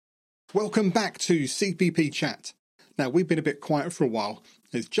Welcome back to CPP Chat. Now, we've been a bit quiet for a while,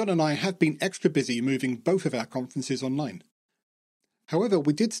 as John and I have been extra busy moving both of our conferences online. However,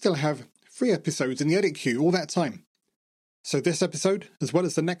 we did still have 3 episodes in the edit queue all that time. So this episode, as well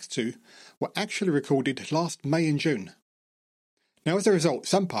as the next 2, were actually recorded last May and June. Now, as a result,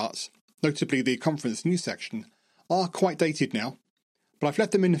 some parts, notably the conference news section, are quite dated now, but I've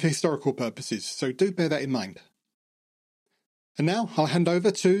left them in for historical purposes, so do bear that in mind. And now I'll hand over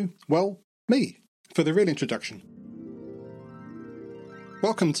to, well, me, for the real introduction.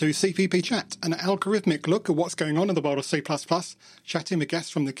 Welcome to CPP Chat, an algorithmic look at what's going on in the world of C++, chatting with guests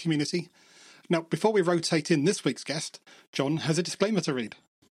from the community. Now, before we rotate in this week's guest, John has a disclaimer to read.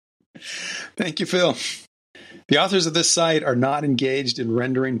 Thank you, Phil. The authors of this site are not engaged in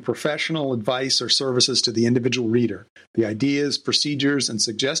rendering professional advice or services to the individual reader. The ideas, procedures, and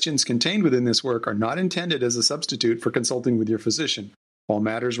suggestions contained within this work are not intended as a substitute for consulting with your physician. All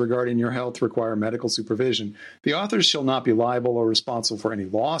matters regarding your health require medical supervision. The authors shall not be liable or responsible for any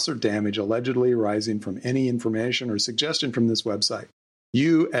loss or damage allegedly arising from any information or suggestion from this website.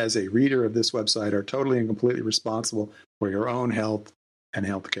 You, as a reader of this website, are totally and completely responsible for your own health and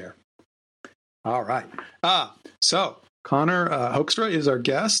health care. All right. So Connor Hoekstra is our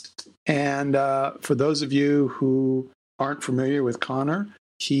guest. And for those of you who aren't familiar with Connor,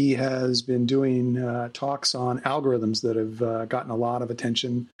 he has been doing talks on algorithms that have gotten a lot of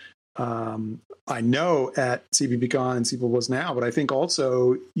attention. I know at CPPCon and C++ Now, but I think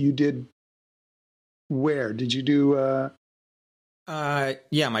also you did. Where did you do?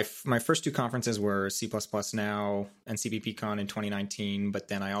 My first 2 conferences were C++ Now and CPPCon in 2019, but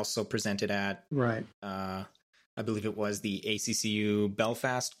then I also presented at, I believe it was the ACCU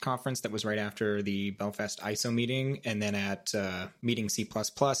Belfast conference that was right after the Belfast ISO meeting, and then at Meeting C++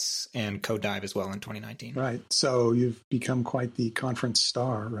 and CodeDive as well in 2019. Right. So you've become quite the conference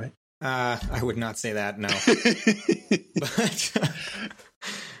star, right? I would not say that, no.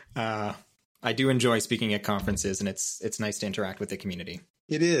 But I do enjoy speaking at conferences, and it's nice to interact with the community.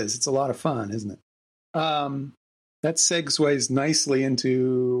 It is. It's a lot of fun, isn't it? That segues nicely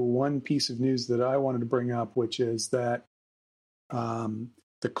into one piece of news that I wanted to bring up, which is that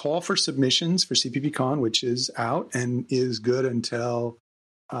the call for submissions for CPPCon, which is out and is good until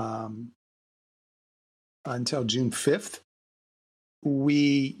June 5th,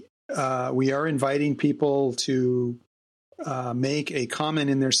 we are inviting people to make a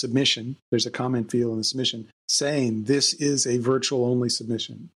comment in their submission. There's a comment field in the submission saying this is a virtual only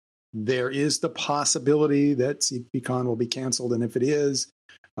submission. There is the possibility that CPPCon will be canceled, and if it is,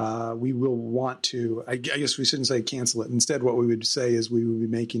 we will want to, I guess we shouldn't say cancel it. Instead, what we would say is we will be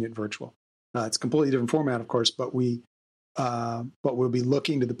making it virtual. It's a completely different format, of course, but we'll be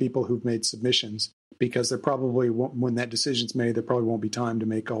looking to the people who've made submissions, because there probably won't, when that decision's made, there probably won't be time to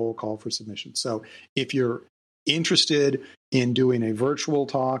make a whole call for submission. So if you're interested in doing a virtual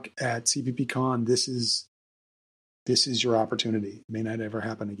talk at CPPCon, this is your opportunity. It may not ever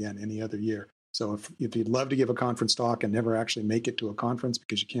happen again any other year. So if you'd love to give a conference talk and never actually make it to a conference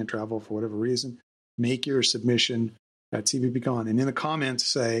because you can't travel for whatever reason, make your submission at CPPCon. And in the comments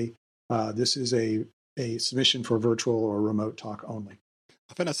say, this is a submission for virtual or remote talk only.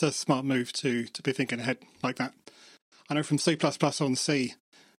 I think that's a smart move to be thinking ahead like that. I know from C++ on C,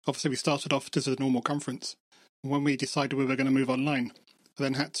 obviously we started off as a normal conference. When we decided we were going to move online, I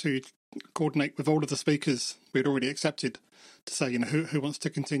then had to coordinate with all of the speakers we'd already accepted to say, who wants to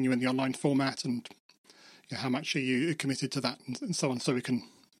continue in the online format, and how much are you committed to that, and so on, so we could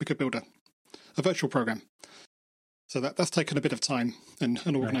build a virtual program. So that's taken a bit of time and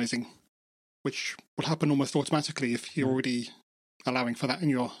organising, which will happen almost automatically if you're already allowing for that in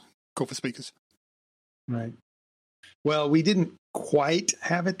your call for speakers. Right. Well, we didn't quite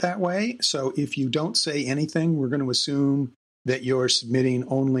have it that way. So if you don't say anything, we're going to assume that you're submitting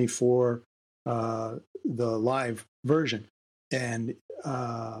only for the live version. And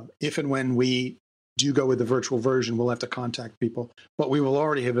if and when we do go with the virtual version, we'll have to contact people. But we will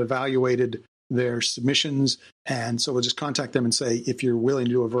already have evaluated their submissions. And so we'll just contact them and say, if you're willing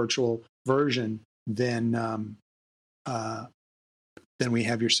to do a virtual version, then we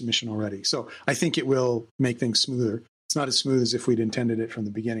have your submission already. So I think it will make things smoother. It's not as smooth as if we'd intended it from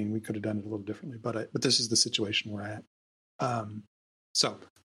the beginning. We could have done it a little differently, but this is the situation we're at. So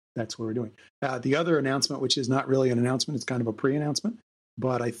that's what we're doing. The other announcement, which is not really an announcement, it's kind of a pre-announcement,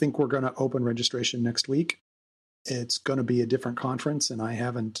 but I think we're going to open registration next week. It's going to be a different conference, and I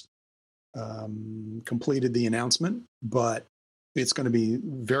haven't completed the announcement, but it's going to be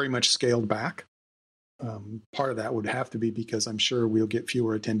very much scaled back. Part of that would have to be because I'm sure we'll get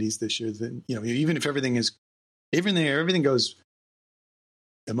fewer attendees this year than, even if everything goes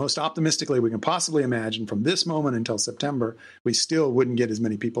the most optimistically we can possibly imagine, from this moment until September, we still wouldn't get as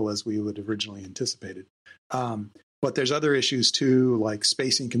many people as we would have originally anticipated. But there's other issues too, like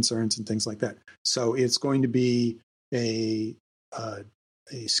spacing concerns and things like that. So it's going to be a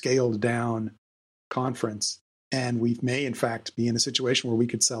scaled down conference, and we may in fact be in a situation where we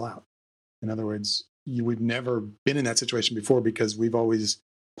could sell out. In other words, we've never been in that situation before because we've always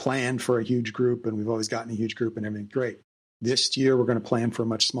planned for a huge group and we've always gotten a huge group and everything great. This year we're going to plan for a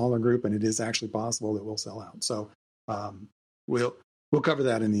much smaller group, and it is actually possible that we'll sell out. So we'll cover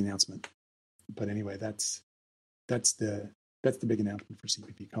that in the announcement. But anyway, that's the big announcement for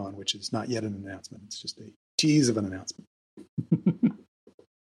CPPCon, which is not yet an announcement. It's just a tease of an announcement.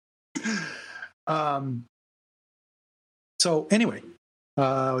 So anyway,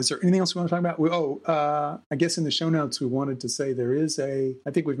 is there anything else we want to talk about? I guess in the show notes we wanted to say there is I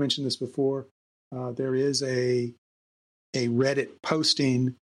think we've mentioned this before, there is a Reddit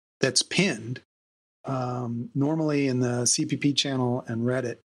posting that's pinned. Normally in the CPP channel and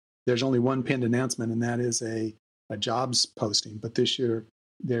Reddit, there's only one pinned announcement, and that is a jobs posting. But this year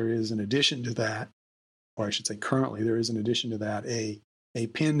there is, in addition to that, or I should say currently, there is in addition to that a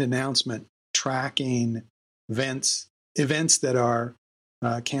pinned announcement tracking events that are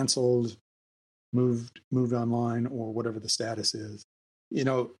canceled, moved online, or whatever the status is. You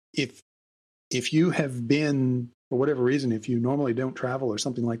know, if you have been, for whatever reason, if you normally don't travel or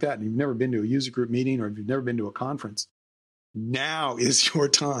something like that, and you've never been to a user group meeting, or if you've never been to a conference, now is your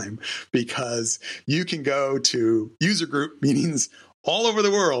time, because you can go to user group meetings all over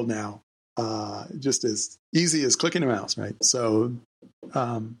the world now, just as easy as clicking a mouse, right? So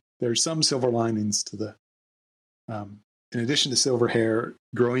there's some silver linings to the, in addition to silver hair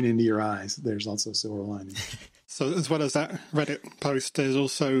growing into your eyes, there's also silver linings. So as well as that Reddit post, there's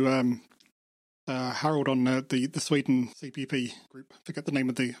also Harold on the Sweden CPP group. Forget the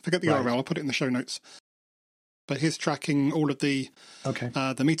URL. I'll put it in the show notes. But he's tracking all of the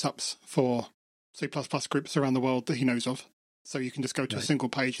meetups for C++ groups around the world that he knows of. So you can just go to a single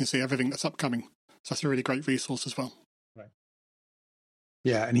page and see everything that's upcoming. So that's a really great resource as well. Right.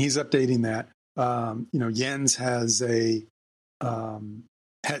 Yeah, and he's updating that. Jens has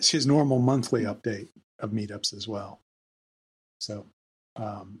his normal monthly update of meetups as well. So,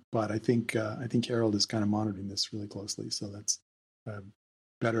 but I think Harold is kind of monitoring this really closely. So that's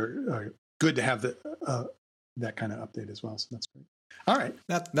good to have that kind of update as well. So that's great. All right.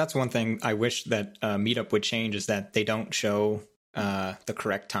 That's one thing I wish that Meetup would change, is that they don't show the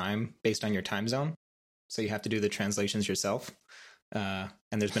correct time based on your time zone. So you have to do the translations yourself. And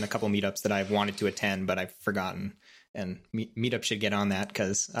there's been a couple meetups that I've wanted to attend, but I've forgotten. And Meetup should get on that,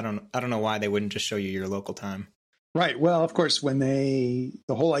 because I don't know why they wouldn't just show you your local time. Right. Well, of course, the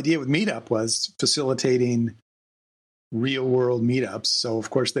whole idea with Meetup was facilitating real world meetups. So of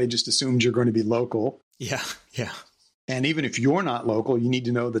course they just assumed you're going to be local. Yeah. Yeah. And even if you're not local, you need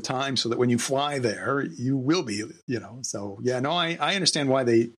to know the time so that when you fly there, you will be, So yeah, no, I understand why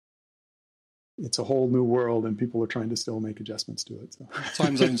it's a whole new world and people are trying to still make adjustments to it. So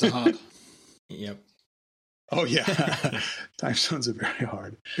time zones are hard. Yep. Oh yeah. Time zones are very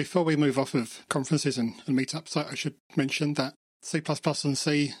hard. Before we move off of conferences and meetups, I should mention that C++ and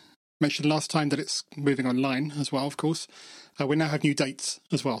C mentioned last time that it's moving online as well, of course. We now have new dates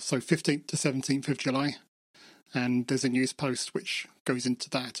as well. So 15th to 17th of July. And there's a news post which goes into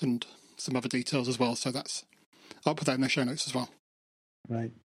that and some other details as well. So I'll put that in the show notes as well.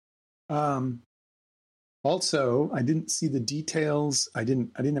 Right. Also, I didn't see the details. I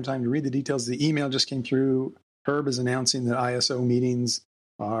didn't have time to read the details. The email just came through. Herb is announcing that ISO meetings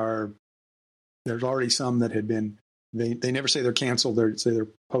there's already some that had been, they never say they're canceled. They say they're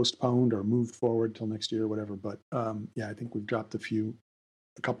postponed or moved forward till next year or whatever. But I think we've dropped a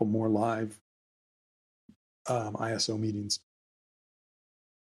couple more live ISO meetings.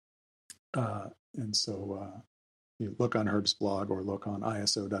 And so you look on Herb's blog or look on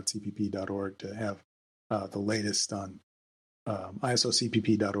iso.cpp.org to have the latest on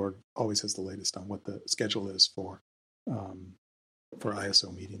isocpp.org. Always has the latest on what the schedule is for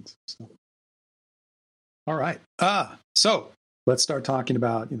ISO meetings. So, all right. So let's start talking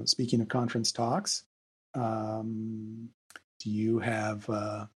about, speaking of conference talks, do you have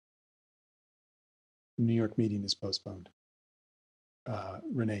New York meeting is postponed?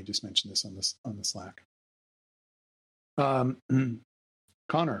 Renee just mentioned this on the Slack.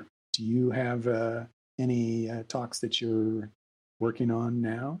 Connor, do you have any talks that you're working on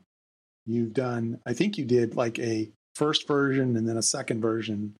now? I think you did like a first version and then a second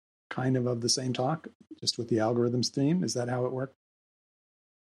version kind of the same talk, just with the algorithms theme. Is that how it worked?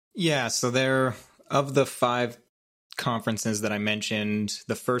 Yeah, so of the 5 conferences that I mentioned,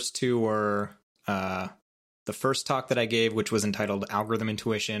 the first two were the first talk that I gave, which was entitled Algorithm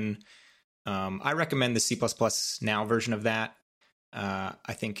Intuition. I recommend the C++ Now version of that.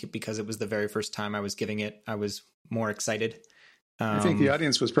 I think because it was the very first time I was giving it, I was more excited. I think the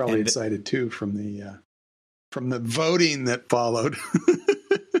audience was probably excited too from the voting that followed.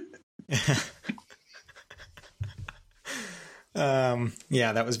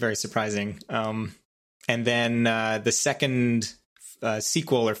 Yeah, that was very surprising. And then the second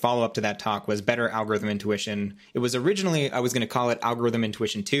sequel or follow-up to that talk was Better Algorithm Intuition. It was originally, I was going to call it Algorithm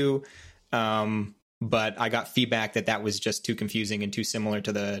Intuition 2, but I got feedback that was just too confusing and too similar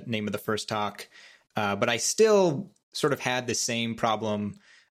to the name of the first talk. But I still sort of had the same problem.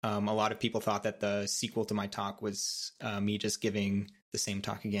 A lot of people thought that the sequel to my talk was me just giving the same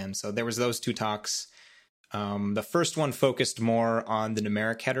talk again. So there was those two talks. The first one focused more on the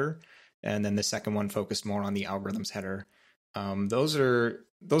numeric header, and then the second one focused more on the algorithms header. Those are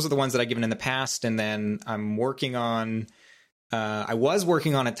the ones that I've given in the past, and then I'm working on. I was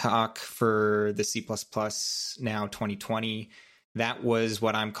working on a talk for the C++ Now 2020. That was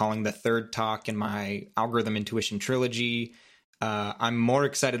what I'm calling the third talk in my Algorithm Intuition trilogy. I'm more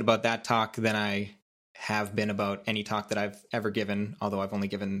excited about that talk than I have been about any talk that I've ever given, although I've only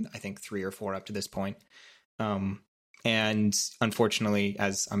given, I think, 3 or 4 up to this point. And unfortunately,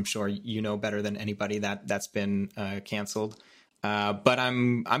 as I'm sure you know better than anybody, that's been canceled. But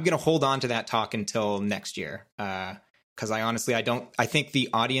I'm going to hold on to that talk until next year. Because I think the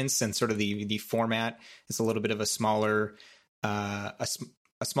audience and sort of the format is a little bit of a smaller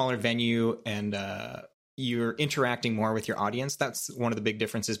venue, and you're interacting more with your audience. That's one of the big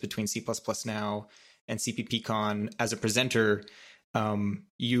differences between C++ Now and CPPCon. As a presenter,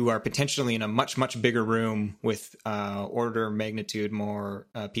 you are potentially in a much, much bigger room with order of magnitude more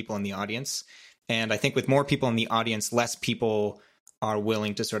people in the audience. And I think with more people in the audience, less people are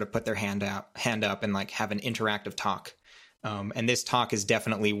willing to sort of put their hand up and like have an interactive talk. And this talk is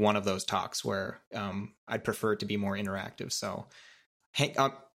definitely one of those talks where I'd prefer it to be more interactive. So,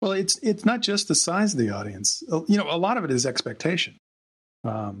 well, it's not just the size of the audience. You know, a lot of it is expectation.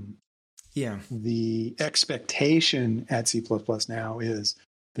 Yeah. The expectation at C++ Now is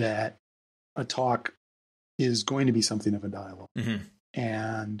that a talk is going to be something of a dialogue. Mm-hmm.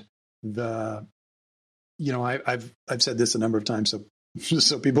 And I've said this a number of times,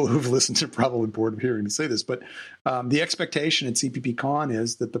 so people who've listened are probably bored of hearing me say this, but the expectation at CPPCon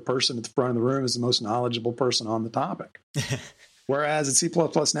is that the person at the front of the room is the most knowledgeable person on the topic. Whereas at C++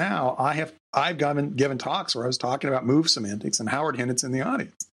 Now, I've given talks where I was talking about move semantics, and Howard Hinnett's in the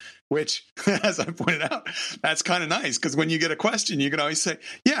audience, which, as I pointed out, that's kind of nice, because when you get a question, you can always say,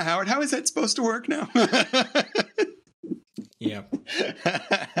 yeah, Howard, how is that supposed to work now? Yeah.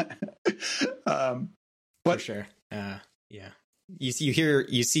 For sure. Yeah. You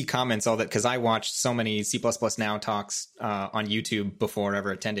see comments all that, because I watched so many C++ Now talks on YouTube before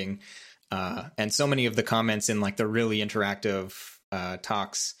ever attending. And so many of the comments in like the really interactive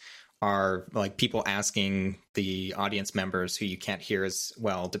talks are like people asking the audience members who you can't hear as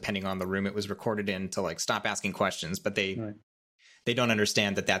well, depending on the room it was recorded in, to like stop asking questions, but they don't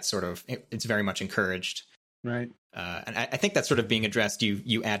understand that that's sort of, it's very much encouraged. Right. And I think that's sort of being addressed.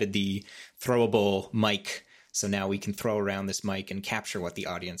 You added the throwable mic. So now we can throw around this mic and capture what the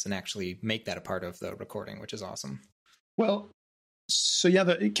audience and actually make that a part of the recording, which is awesome. Well, so yeah,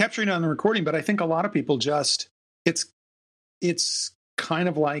 capturing it on the recording, but I think a lot of people it's kind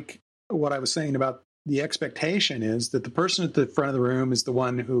of like what I was saying about the expectation is that the person at the front of the room is the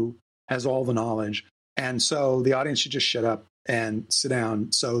one who has all the knowledge. And so the audience should just shut up and sit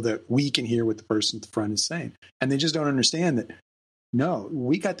down so that we can hear what the person at the front is saying. And they just don't understand that, no,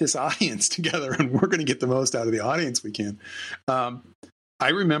 we got this audience together and we're going to get the most out of the audience we can. I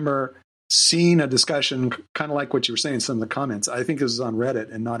remember seeing a discussion kind of like what you were saying, some of the comments. I think this was on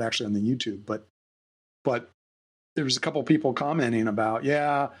Reddit and not actually on the YouTube, but there was a couple of people commenting about,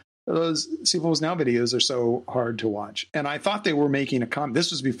 those C++ Now videos are so hard to watch. And I thought they were making a comment. This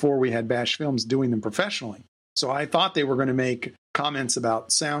was before we had Bash Films doing them professionally. So I thought they were going to make comments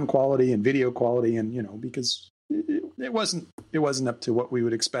about sound quality and video quality, and, because it wasn't up to what we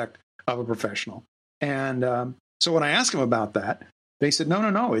would expect of a professional. And so when I asked them about that, they said,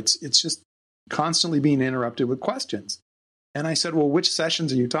 no, it's just constantly being interrupted with questions. And I said, well, which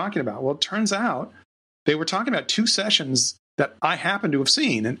sessions are you talking about? Well, it turns out they were talking about 2 sessions that I happen to have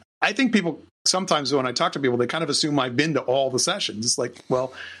seen. And I think people, sometimes when I talk to people, they kind of assume I've been to all the sessions. It's like,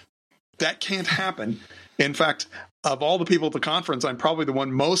 well, that can't happen. In fact, of all the people at the conference, I'm probably the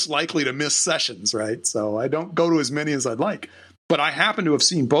one most likely to miss sessions, right? So I don't go to as many as I'd like. But I happen to have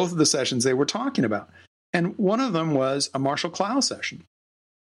seen both of the sessions they were talking about. And one of them was a Marshall Clough session.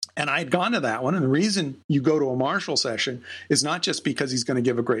 And I had gone to that one. And the reason you go to a Marshall session is not just because he's going to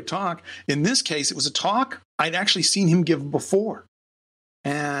give a great talk. In this case, it was a talk I'd actually seen him give before.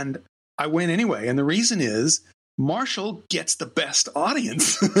 And I went anyway. And the reason is Marshall gets the best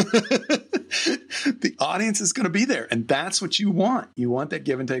audience. The audience is going to be there. And that's what you want. You want that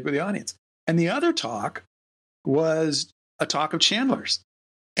give and take with the audience. And the other talk was a talk of Chandler's.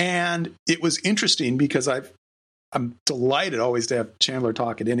 And it was interesting because I'm delighted always to have Chandler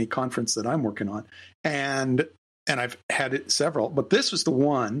talk at any conference that I'm working on. And I've had it several, but this was the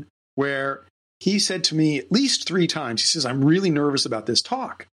one where he said to me at least 3 times, he says, I'm really nervous about this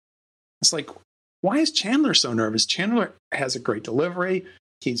talk. It's like, why is Chandler so nervous? Chandler has a great delivery.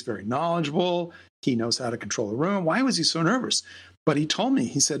 He's very knowledgeable. He knows how to control a room. Why was he so nervous? But he told me,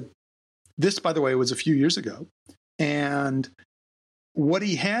 he said, this, by the way, was a few years ago. And what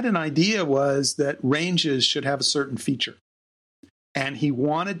he had an idea was that ranges should have a certain feature. And he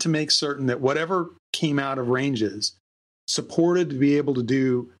wanted to make certain that whatever came out of ranges supported to be able to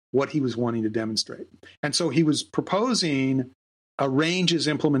do what he was wanting to demonstrate. And so he was proposing a ranges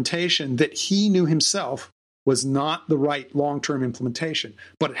implementation that he knew himself was not the right long-term implementation,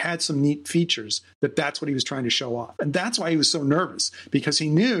 but it had some neat features that's what he was trying to show off. And that's why he was so nervous, because he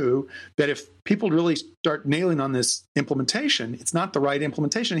knew that if people really start nailing on this implementation, it's not the right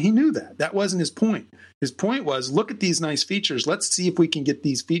implementation. He knew that. That wasn't his point. His point was, look at these nice features. Let's see if we can get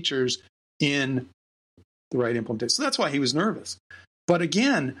these features in the right implementation. So that's why he was nervous. But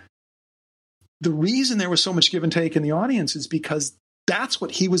again, the reason there was so much give and take in the audience is because that's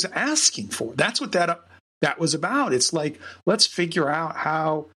what he was asking for. That's what that was about. It's like, let's figure out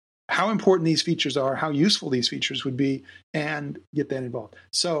how important these features are, how useful these features would be, and get that involved.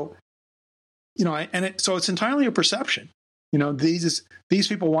 So, so it's entirely a perception. These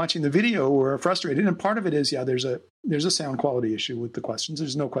people watching the video were frustrated, and part of it is, there's a sound quality issue with the questions.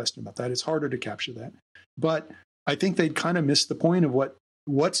 There's no question about that. It's harder to capture that. But I think they'd kind of missed the point of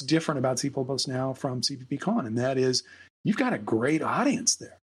what's different about C++ Now from CPPCon, and that is you've got a great audience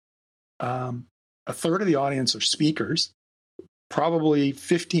there. A third of the audience are speakers. Probably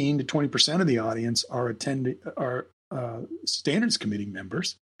 15 to 20% of the audience are standards committee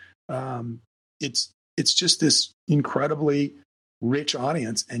members. It's just this incredibly rich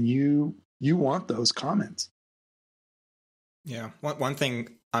audience, and you want those comments. Yeah, one thing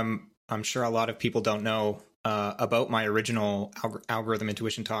I'm sure a lot of people don't know about my original algorithm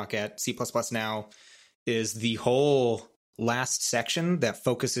intuition talk at C++ Now is the whole last section that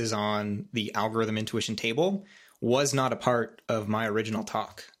focuses on the algorithm intuition table was not a part of my original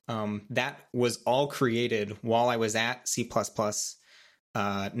talk. That was all created while I was at C++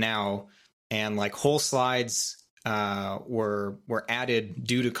 Now, and like whole slides were added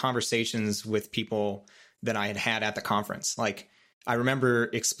due to conversations with people that I had at the conference. Like I remember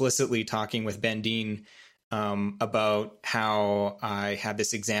explicitly talking with Ben Dean about how I had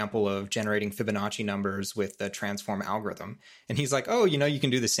this example of generating Fibonacci numbers with the transform algorithm. And he's like, oh, you can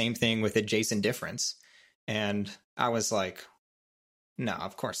do the same thing with adjacent difference. And I was like, no,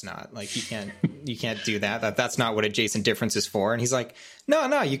 of course not. Like you can't do that. That's not what adjacent difference is for. And he's like,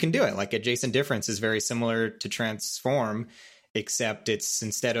 no, you can do it. Like adjacent difference is very similar to transform, except it's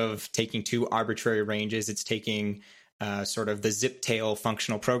instead of taking 2 arbitrary ranges, it's taking sort of the zip tail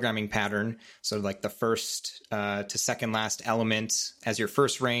functional programming pattern. So like the first to second last element as your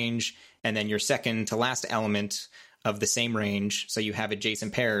first range, and then your second to last element of the same range. So you have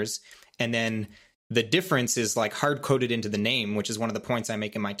adjacent pairs. And then the difference is like hard coded into the name, which is one of the points I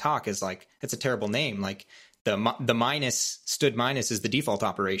make in my talk is like, it's a terrible name. Like the minus stood minus is the default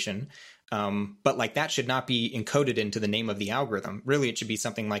operation. But like that should not be encoded into the name of the algorithm. Really, it should be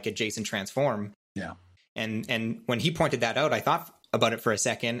something like adjacent transform. Yeah. And when he pointed that out, I thought about it for a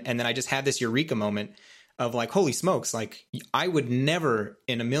second, and then I just had this eureka moment of like, holy smokes, like I would never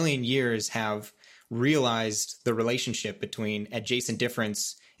in a million years have realized the relationship between adjacent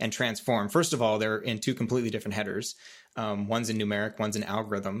difference and transform. First of all, they're in 2 completely different headers. One's in numeric, one's in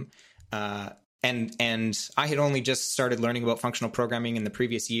algorithm. And I had only just started learning about functional programming in the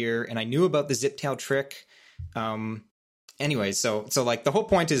previous year, and I knew about the zip tail trick. Anyways, so like the whole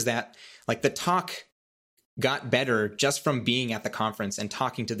point is that like the talk got better just from being at the conference and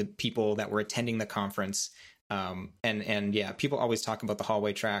talking to the people that were attending the conference. And yeah, people always talk about the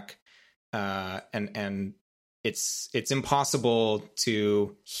hallway track. And it's impossible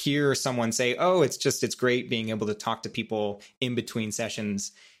to hear someone say, oh, it's great being able to talk to people in between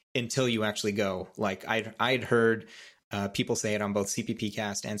sessions until you actually go. Like I'd heard people say it on both CPP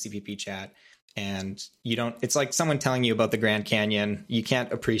Cast and CPP Chat. And you don't, it's like someone telling you about the Grand Canyon. You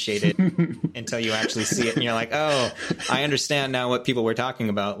can't appreciate it until you actually see it. And you're like, oh, I understand now what people were talking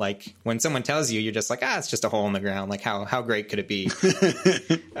about. Like when someone tells you, you're just like, it's just a hole in the ground. Like how great could it be?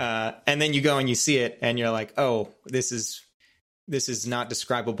 And then you go and you see it and you're like, oh, this is not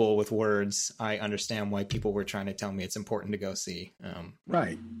describable with words. I understand why people were trying to tell me it's important to go see.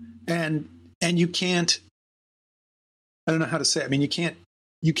 Right. And you can't, I don't know how to say it. I mean, you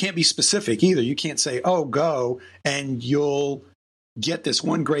can't be specific either. You can't say, oh, go and you'll get this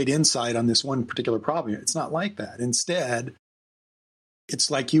one great insight on this one particular problem. It's not like that. Instead,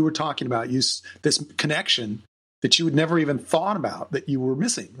 it's like you were talking about, this connection that you had never even thought about that you were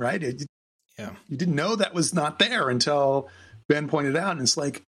missing, right? You didn't know that was not there until Ben pointed out. And it's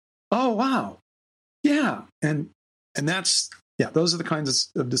like, oh, wow. Yeah. And that's, those are the kinds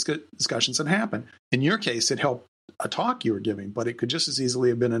of discussions that happen. In your case, it helped a talk you were giving, but it could just as easily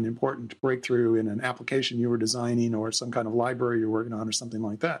have been an important breakthrough in an application you were designing or some kind of library you're working on or something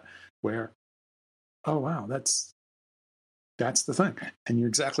like that, where, oh, wow, that's the thing. And you're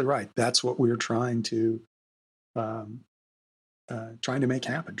exactly right. That's what we're trying to make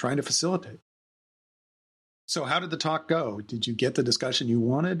happen, trying to facilitate. So how did the talk go? Did you get the discussion you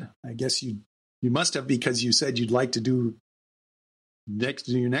wanted? I guess you must have, because you said you'd like to do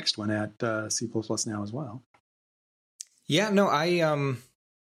your next one at C++ Now as well. Yeah, no, I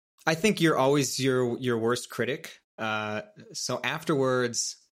think you're always your worst critic. So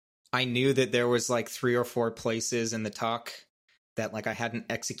afterwards, I knew that there was like 3 or 4 places in the talk that like I hadn't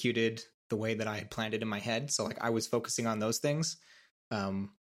executed the way that I had planned it in my head. So like I was focusing on those things. And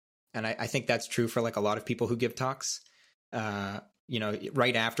I think that's true for like a lot of people who give talks.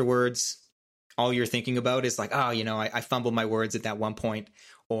 Right afterwards, all you're thinking about is like, I fumbled my words at that one point,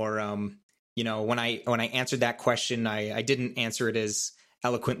 or when I answered that question, I didn't answer it as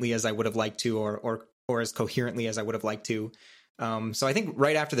eloquently as I would have liked to, or as coherently as I would have liked to. So I think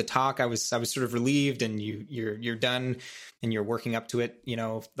right after the talk, I was sort of relieved, and you're done, and you're working up to it,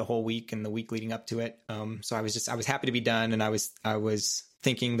 the whole week and the week leading up to it. So I was happy to be done, and I was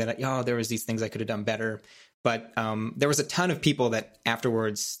thinking that there was these things I could have done better. But there was a ton of people that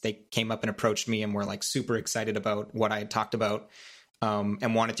afterwards they came up and approached me and were like super excited about what I had talked about.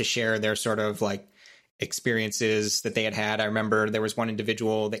 And wanted to share their sort of like experiences that they had. I remember there was one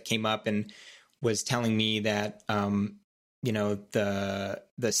individual that came up and was telling me that,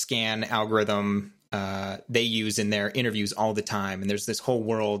 the scan algorithm they use in their interviews all the time. And there's this whole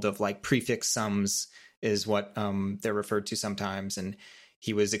world of like prefix sums is what they're referred to sometimes. And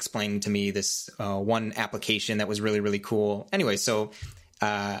he was explaining to me this one application that was really, really cool. Anyway, so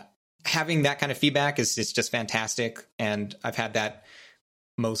having that kind of feedback is just fantastic. And I've had that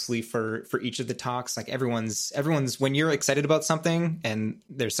mostly for each of the talks. Like everyone's when you're excited about something and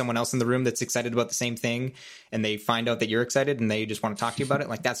there's someone else in the room that's excited about the same thing, and they find out that you're excited and they just want to talk to you about it.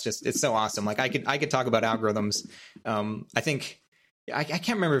 Like it's so awesome. Like I could talk about algorithms. I think I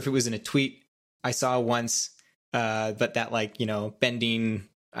can't remember if it was in a tweet I saw once, but that like, Ben Dean,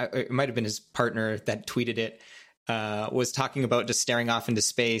 it might've been his partner that tweeted it, was talking about just staring off into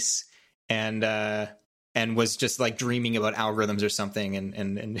space and was just like dreaming about algorithms or something.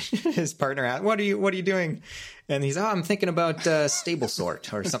 And his partner asked, what are you doing? And he's, I'm thinking about stable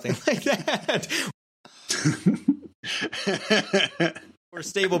sort or something like that. Or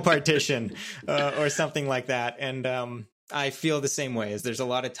stable partition or something like that. And I feel the same way. As there's a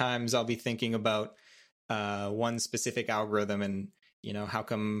lot of times I'll be thinking about one specific algorithm and, how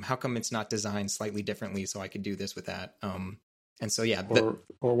come it's not designed slightly differently so I could do this with that. And so, yeah.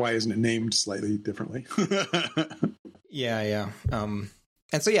 Or why isn't it named slightly differently? Yeah. And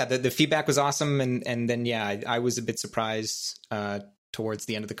so, yeah, the feedback was awesome. And then, yeah, I was a bit surprised towards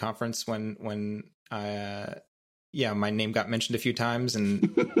the end of the conference when my name got mentioned a few times.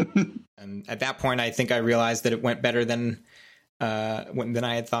 And and at that point, I think I realized that it went better than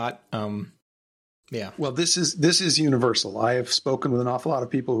I had thought. Yeah. Well, this is universal. I have spoken with an awful lot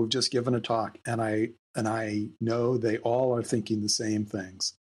of people who've just given a talk, and I know they all are thinking the same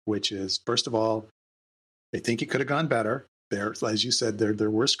things, which is, first of all, they think it could have gone better. They're, as you said, they're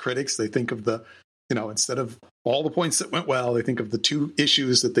their worst critics. They think of the, instead of all the points that went well, they think of the 2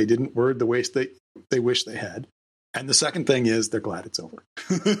 issues that they didn't word the way they wish they had. And the second thing is they're glad it's over.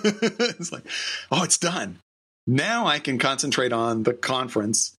 It's like, oh, it's done. Now I can concentrate on the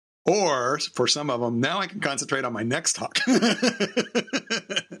conference. Or for some of them, now I can concentrate on my next talk.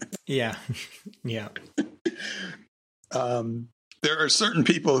 Yeah. There are certain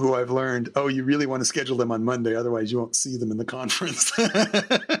people who I've learned, you really want to schedule them on Monday, otherwise you won't see them in the conference.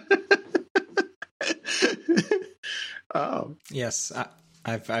 Yes.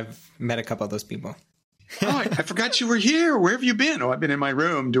 I've met a couple of those people. Oh, I forgot you were here. Where have you been? Oh, I've been in my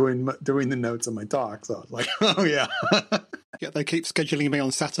room doing the notes on my talk. So I was like, oh, yeah. Yeah, they keep scheduling me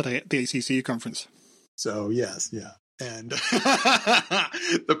on Saturday at the ACCU conference. So, yes, yeah. And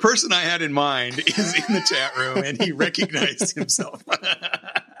the person I had in mind is in the chat room, and he recognized himself.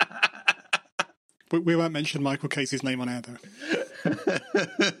 We won't mention Michael Casey's name on air, though.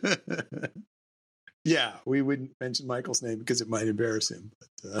 Yeah, we wouldn't mention Michael's name because it might embarrass him.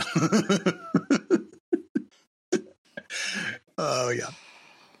 But, oh, yeah.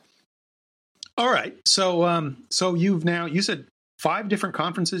 All right. So you said 5 different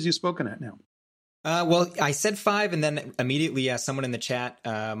conferences you've spoken at now. Well, I said 5, and then immediately someone in the chat,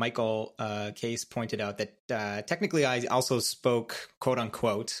 Michael Case, pointed out that technically I also spoke, quote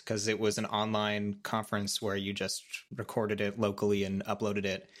unquote, because it was an online conference where you just recorded it locally and uploaded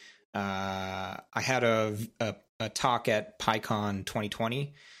it. I had a talk at PyCon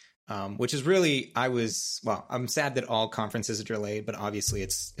 2020, which is really, I'm sad that all conferences are delayed, but obviously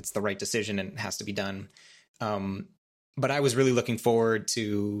it's the right decision and it has to be done. But I was really looking forward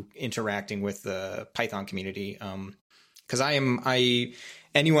to interacting with the Python community. Cause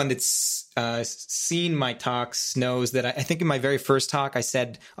anyone that's seen my talks knows that I think in my very first talk, I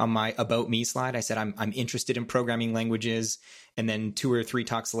said on my About Me slide, I said, I'm interested in programming languages. And then 2 or 3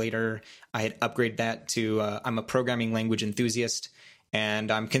 talks later, I had upgraded that to I'm a programming language enthusiast.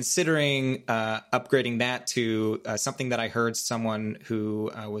 And I'm considering upgrading that to something that I heard someone who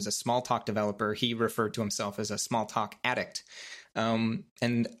was a Smalltalk developer. He referred to himself as a Smalltalk addict.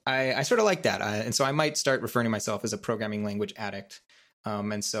 And I sort of like that. And so I might start referring to myself as a programming language addict.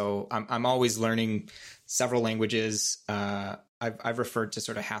 And so I'm always learning several languages. I've referred to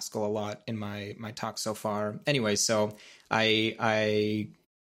sort of Haskell a lot in my talk so far. Anyway, so I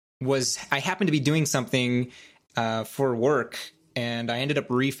happened to be doing something for work, and I ended up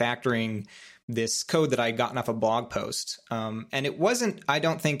refactoring this code that I had gotten off a blog post. And it wasn't, I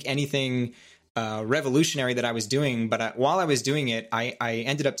don't think, anything revolutionary that I was doing, but while I was doing it, I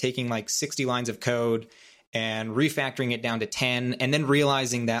ended up taking like 60 lines of code and refactoring it down to 10, and then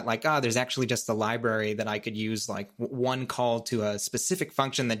realizing that there's actually just a library that I could use, like one call to a specific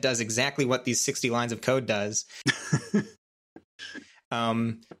function that does exactly what these 60 lines of code does.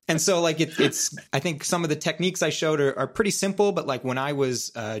 And so it's, I think some of the techniques I showed are pretty simple, but like when I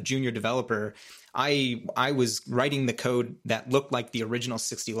was a junior developer, I was writing the code that looked like the original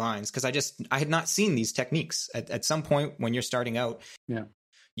 60 lines because I had not seen these techniques at some point when you're starting out. Yeah.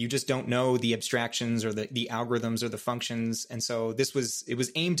 You just don't know the abstractions or the algorithms or the functions. And so it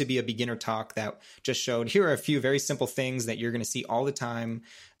was aimed to be a beginner talk that just showed, here are a few very simple things that you're going to see all the time.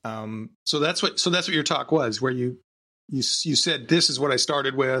 So that's what your talk was, where you said, this is what I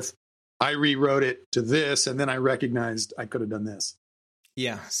started with. I rewrote it to this, and then I recognized I could have done this.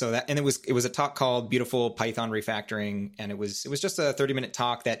 Yeah. So it was a talk called Beautiful Python Refactoring. And it was just a 30-minute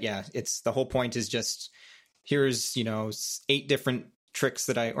talk that, the whole point is just, here's, 8 different tricks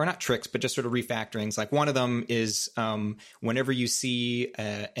or not tricks, but just sort of refactorings. Like one of them is whenever you see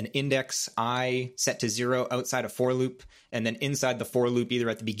an index I set to 0 outside a for loop, and then inside the for loop, either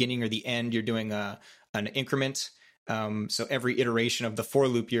at the beginning or the end, you're doing an increment. So every iteration of the for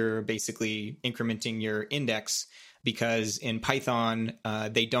loop, you're basically incrementing your index, because in Python,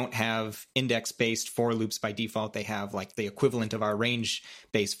 they don't have index-based for loops by default. They have like the equivalent of our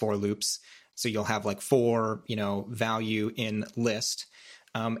range-based for loops. So you'll have like for, value in list.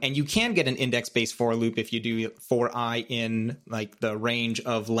 And you can get an index-based for loop if you do for I in like the range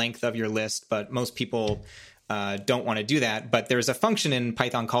of length of your list, but most people don't want to do that. But there's a function in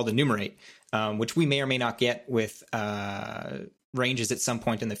Python called enumerate, which we may or may not get with ranges at some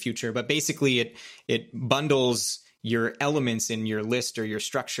point in the future. But basically it bundles your elements in your list or your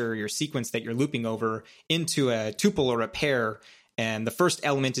structure, your sequence that you're looping over into a tuple or a pair. And the first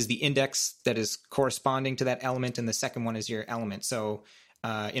element is the index that is corresponding to that element, and the second one is your element. So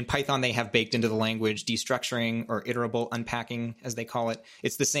in Python, they have baked into the language destructuring or iterable unpacking, as they call it.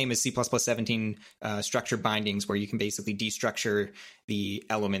 It's the same as C++17 structure bindings, where you can basically destructure the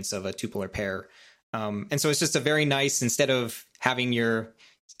elements of a tuple or pair. And so it's just a very nice, instead of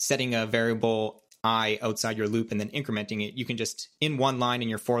setting a variable I outside your loop and then incrementing it, you can just in one line in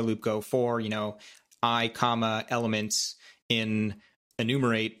your for loop go for, I comma elements in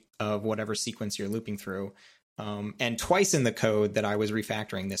enumerate of whatever sequence you're looping through. And twice in the code that I was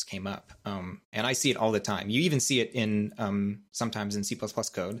refactoring, this came up. And I see it all the time. You even see it in sometimes in C++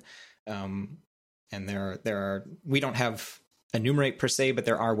 code. And we don't have enumerate per se, but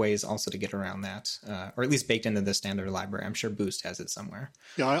there are ways also to get around that, or at least baked into the standard library. I'm sure Boost has it somewhere.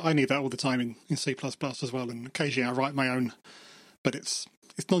 Yeah, I need that all the time in C++ as well. And occasionally I write my own but it's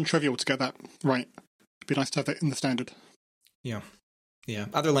non-trivial to get that right. It'd be nice to have that in the standard. Yeah.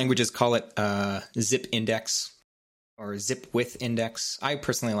 Other languages call it zip index or zip with index. I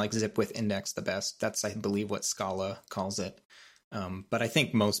personally like zip with index the best. That's, I believe, what Scala calls it. But I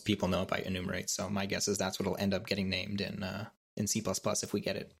think most people know it by enumerate. So my guess is that's what will end up getting named in C++ if we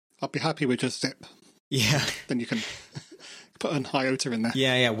get it. I'll be happy with just zip. Yeah. Then you can put an iota in there.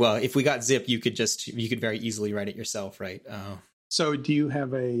 Yeah. Well, if we got zip, you could very easily write it yourself, right? So do you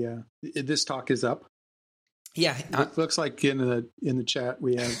have this talk is up? Yeah. It looks like in the chat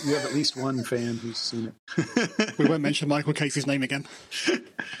you have at least one fan who's seen it. We won't mention Michael Casey's name again.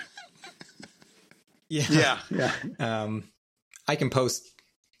 Yeah. I can post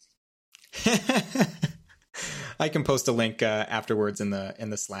a link afterwards in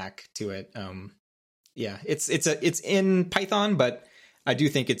the Slack to it. It's in Python, but I do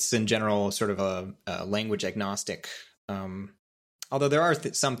think it's in general sort of a language agnostic. Although there are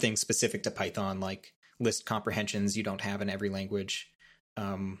some things specific to Python, like list comprehensions you don't have in every language,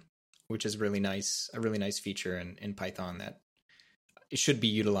 which is really nice. A really nice feature in Python that it should be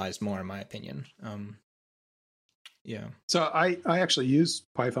utilized more, in my opinion. Yeah. So I actually use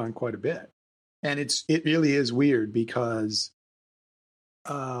Python quite a bit, and it really is weird because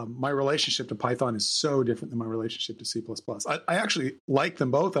my relationship to Python is so different than my relationship to C++. I actually like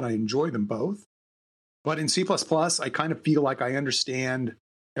them both and I enjoy them both, but in C++ I kind of feel like I understand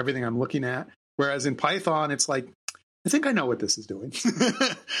everything I'm looking at, whereas in Python it's like, I think I know what this is doing.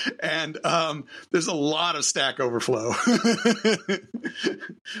 And there's a lot of Stack Overflow.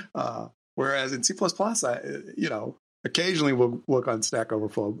 Whereas in C++, occasionally we'll look on Stack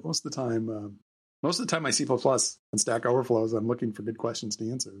Overflow. Most of the time my C++ on Stack Overflow is I'm looking for good questions to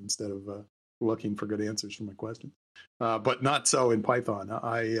answer instead of looking for good answers for my question. But not so in Python.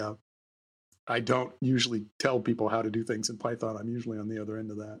 I don't usually tell people how to do things in Python. I'm usually on the other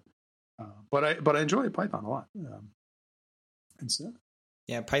end of that. But I enjoy Python a lot.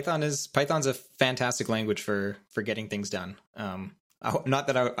 Yeah, Python's a fantastic language for getting things done. Not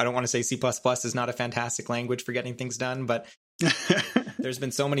that I don't want to say C++ is not a fantastic language for getting things done, but there's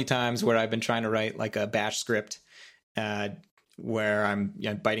been so many times where I've been trying to write like a bash script where I'm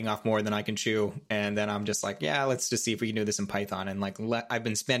biting off more than I can chew. And then I'm just like, yeah, let's just see if we can do this in Python. And I've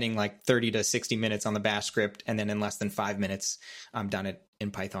been spending like 30 to 60 minutes on the bash script. And then in less than 5 minutes, I'm done it in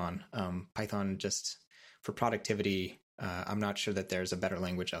Python. Python just for productivity. I'm not sure that there's a better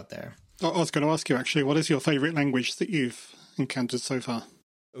language out there. I was going to ask you, actually, what is your favorite language that you've encountered so far?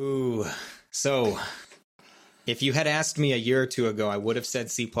 Ooh, so if you had asked me a year or two ago, I would have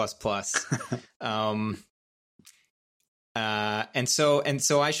said C++. And so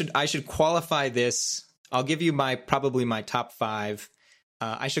I should qualify this. I'll give you probably my top 5.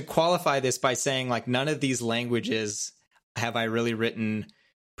 I should qualify this by saying like none of these languages have I really written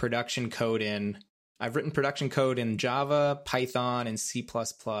production code in. I've written production code in Java, Python, and C++.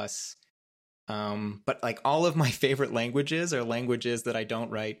 But like all of my favorite languages are languages that I don't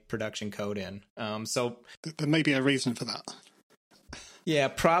write production code in. So there may be a reason for that. Yeah,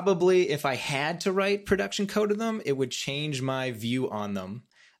 probably if I had to write production code in them, it would change my view on them.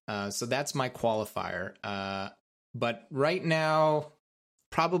 So that's my qualifier. But right now,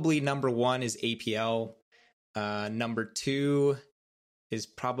 probably number 1 is APL. Number 2 is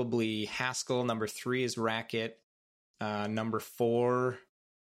probably Haskell. Number 3 is Racket. Number 4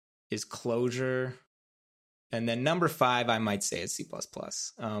 is Clojure. And then number 5, I might say is C++.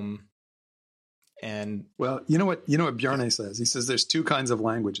 And well, you know what Bjarne says? He says there's 2 kinds of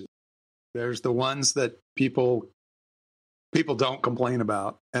languages. There's the ones that people don't complain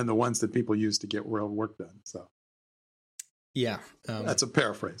about, and the ones that people use to get real work done. So yeah, that's a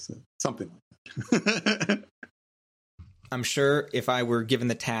paraphrase, something like that. I'm sure if I were given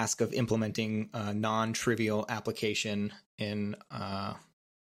the task of implementing a non-trivial application in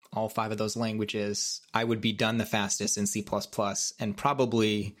all 5 of those languages, I would be done the fastest in C++, and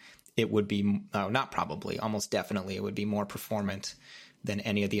probably it would be, not probably, almost definitely it would be more performant than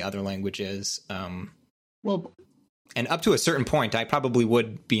any of the other languages. Well, and up to a certain point, I probably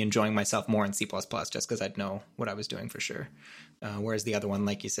would be enjoying myself more in C++ just because I'd know what I was doing for sure. Whereas the other one,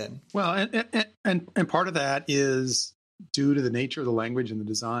 like you said. Well, and part of that is due to the nature of the language and the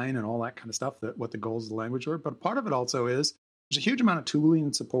design and all that kind of stuff, that what the goals of the language are. But part of it also is there's a huge amount of tooling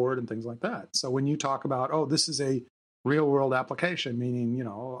and support and things like that. So when you talk about, oh, this is a real world application, meaning,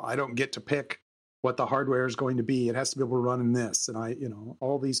 I don't get to pick what the hardware is going to be. It has to be able to run in this. And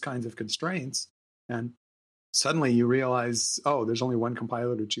all these kinds of constraints. And suddenly you realize, oh, there's only one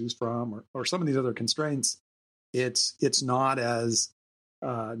compiler to choose from, or some of these other constraints. It's not as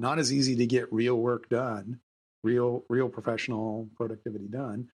easy to get real work done real professional productivity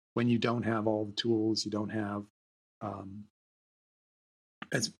done when you don't have all the tools, you don't have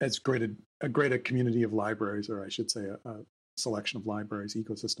as great a community of libraries, or I should say a selection of libraries,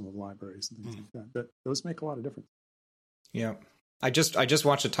 ecosystem of libraries and things like that. But those make a lot of difference. Yeah. I just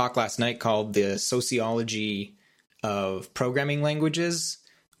watched a talk last night called The Sociology of Programming Languages,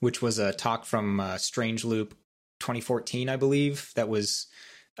 which was a talk from Strangeloop 2014, I believe. That was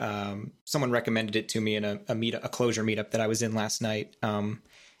someone recommended it to me in a Clojure meetup that I was in last night.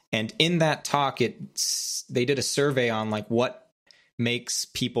 And in that talk, they did a survey on like what makes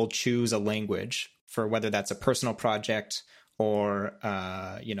people choose a language for whether that's a personal project or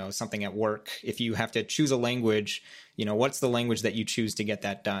something at work. If you have to choose a language, what's the language that you choose to get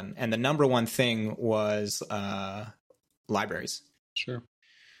that done? And the number one thing was libraries. Sure.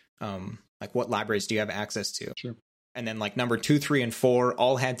 Like what libraries do you have access to? Sure. And then like number 2, 3, and 4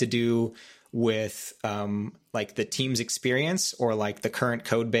 all had to do with like the team's experience or like the current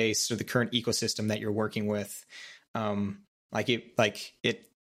code base or the current ecosystem that you're working with. I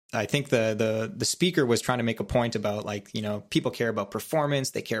think the speaker was trying to make a point about like, people care about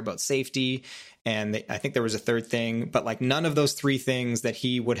performance, they care about safety. And I think there was a third thing, but like none of those 3 things that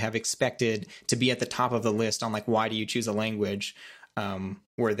he would have expected to be at the top of the list on like, why do you choose a language,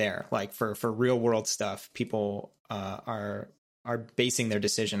 were there. Like for real world stuff, people are basing their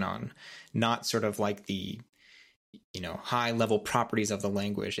decision on not sort of like the, high level properties of the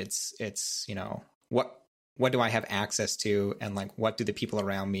language. It's what do I have access to, and like what do the people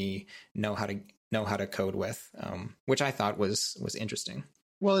around me know how to code with, which I thought was interesting.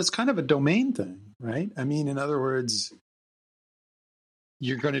 Well, it's kind of a domain thing, right? I mean, in other words,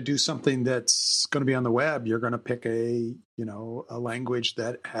 you're going to do something that's going to be on the web. You're going to pick a language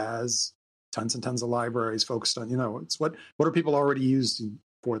that has tons and tons of libraries focused on, it's what are people already using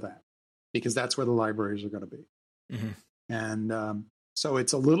for that? Because that's where the libraries are going to be. Mm-hmm. And so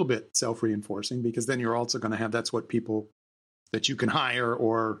it's a little bit self-reinforcing, because then you're also going to have, that's what people that you can hire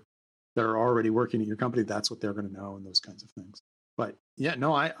or that are already working at your company, that's what they're going to know, and those kinds of things. But yeah,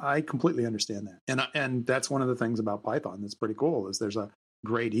 no, I completely understand that. And that's one of the things about Python that's pretty cool, is there's a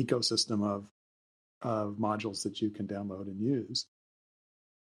great ecosystem of modules that you can download and use.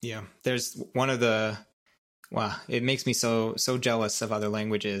 Yeah, there's one of the, wow, it makes me so jealous of other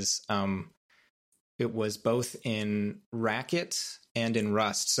languages. It was both in Racket and in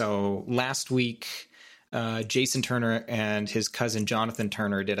Rust. So last week, Jason Turner and his cousin Jonathan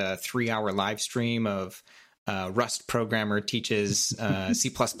Turner did a 3-hour live stream of Rust programmer teaches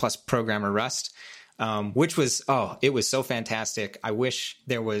C++ programmer Rust, which was, it was so fantastic. I wish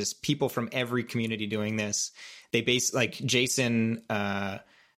there was people from every community doing this. They like Jason,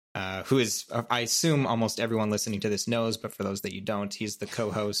 who is, I assume almost everyone listening to this knows, but for those that you don't, he's the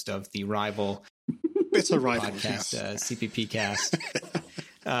co-host of the Rival it's a rival podcast, CPP Cast.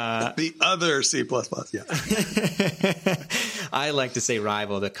 The other C++, yeah. I like to say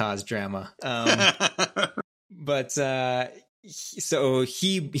rival to cause drama. But so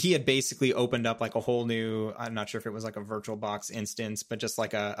he had basically opened up like a whole new, I'm not sure if it was like a VirtualBox instance, but just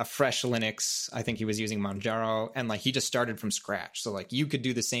like a fresh Linux. I think he was using Manjaro, and like he just started from scratch. So like you could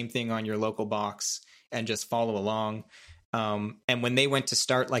do the same thing on your local box and just follow along. And when they went to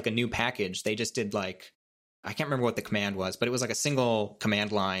start like a new package, they just did like, I can't remember what the command was, but it was like a single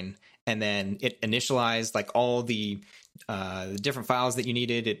command line, and then it initialized like all the different files that you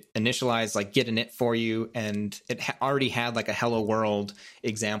needed. It initialized like git init for you, and it already had like a hello world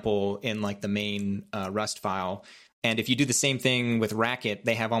example in like the main Rust file. And if you do the same thing with Racket,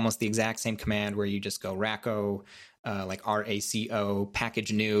 they have almost the exact same command where you just go raco, like RACO,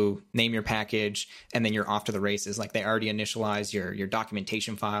 package new, name your package, and then you're off to the races. Like they already initialize your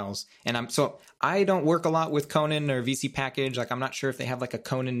documentation files. And I don't work a lot with Conan or VC package. Like I'm not sure if they have like a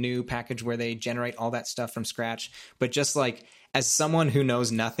Conan new package where they generate all that stuff from scratch. But just like as someone who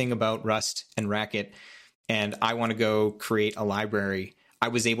knows nothing about Rust and Racket, and I want to go create a library, I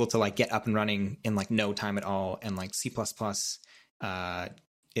was able to like get up and running in like no time at all. And like C++,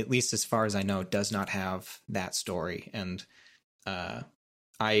 at least as far as I know, does not have that story. And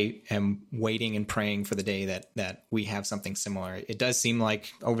I am waiting and praying for the day that we have something similar. It does seem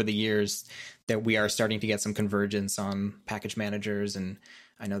like over the years that we are starting to get some convergence on package managers. And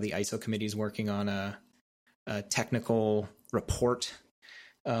I know the ISO committee is working on a technical report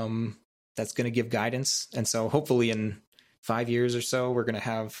that's going to give guidance. And so hopefully in 5 years or so, we're going to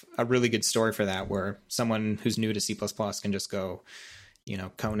have a really good story for that, where someone who's new to C++ can just go,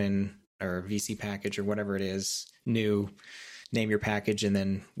 Conan or VC package or whatever it is, new, name your package, and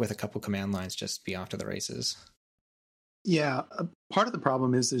then with a couple command lines, just be off to the races. Yeah, part of the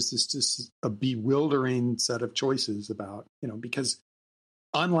problem is there's just a bewildering set of choices about, because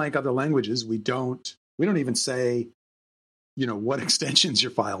unlike other languages, we don't even say, what extensions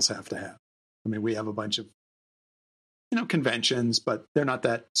your files have to have. I mean, we have a bunch of, conventions, but they're not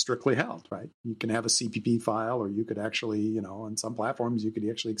that strictly held, right? You can have a CPP file, or you could actually, on some platforms, you could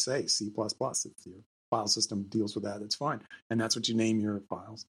actually say C++. If your file system deals with that, it's fine. And that's what you name your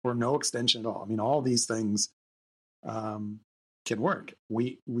files, or no extension at all. I mean, all these things can work.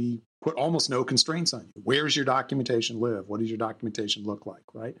 We put almost no constraints on you. Where's your documentation live? What does your documentation look like,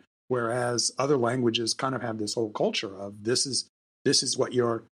 right? Whereas other languages kind of have this whole culture of this is what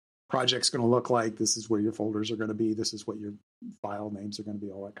your project's going to look like. This is where your folders are going to be. This is what your file names are going to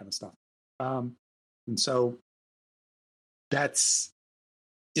be, all that kind of stuff. And so that's,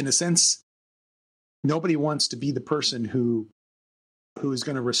 in a sense, nobody wants to be the person who's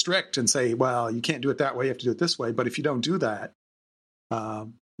going to restrict and say, well, you can't do it that way. You have to do it this way. But if you don't do that,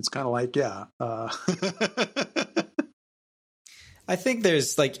 it's kind of like, I think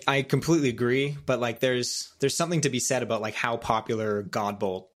there's I completely agree, but there's something to be said about how popular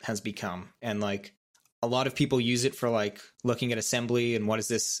Godbolt has become. And a lot of people use it for looking at assembly and what does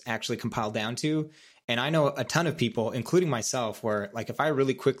this actually compile down to. And I know a ton of people, including myself, where if I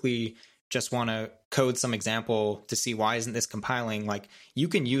really quickly just want to code some example to see why isn't this compiling, you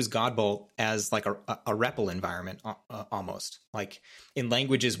can use Godbolt as a REPL environment almost, in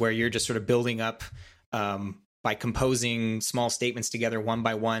languages where you're just sort of building up by composing small statements together one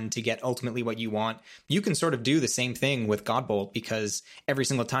by one to get ultimately what you want. You can sort of do the same thing with Godbolt, because every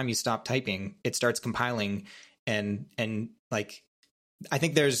single time you stop typing, it starts compiling. And I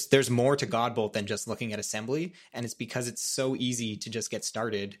think there's more to Godbolt than just looking at assembly, and it's because it's so easy to just get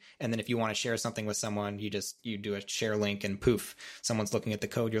started. And then if you want to share something with someone, you do a share link and poof, someone's looking at the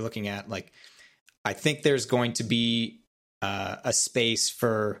code you're looking at. I think there's going to be a space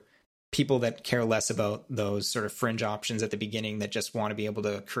for people that care less about those sort of fringe options at the beginning, that just want to be able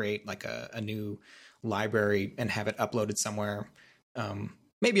to create a new library and have it uploaded somewhere.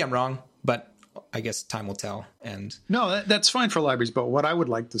 Maybe I'm wrong, but I guess time will tell. And no, that's fine for libraries. But what I would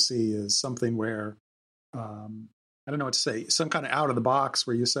like to see is something where, I don't know what to say, some kind of out of the box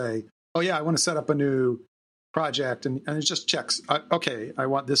where you say, oh yeah, I want to set up a new project, and it just checks. Okay, I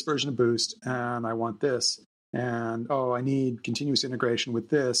want this version of Boost, and I want this. And, I need continuous integration with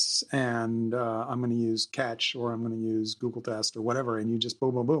this, and I'm going to use Catch, or I'm going to use Google Test, or whatever, and you just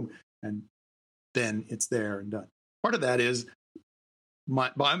boom, boom, boom, and then it's there and done. Part of that is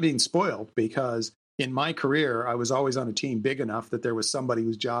I'm being spoiled, because in my career, I was always on a team big enough that there was somebody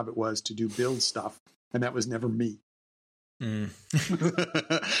whose job it was to do build stuff, and that was never me. And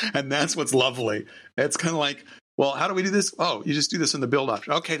that's what's lovely. It's kind of like, well, how do we do this? Oh, you just do this in the build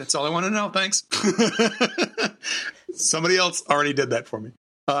option. Okay, that's all I want to know. Thanks. Somebody else already did that for me.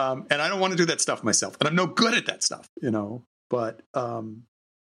 And I don't want to do that stuff myself. And I'm no good at that stuff, But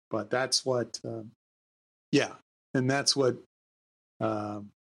that's what, and that's what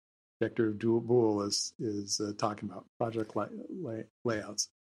Victor Boole is talking about, project layouts.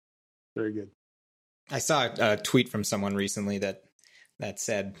 Very good. I saw a tweet from someone recently that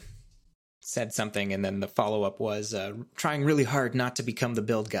said something, and then the follow-up was trying really hard not to become the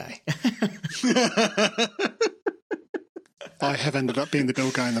build guy. I have ended up being the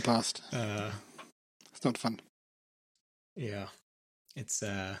build guy in the past. It's not fun. Yeah. It's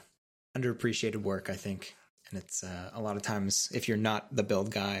underappreciated work, I think. And it's a lot of times, if you're not the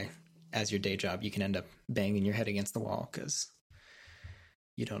build guy as your day job, you can end up banging your head against the wall because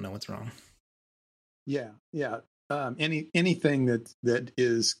you don't know what's wrong. Yeah. Anything that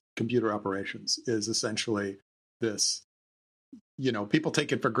is computer operations is essentially this. People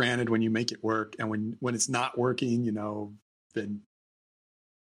take it for granted when you make it work, and when it's not working, then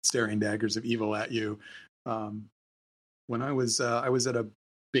staring daggers of evil at you. When I was at a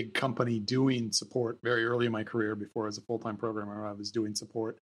big company doing support very early in my career, before I was a full-time programmer, I was doing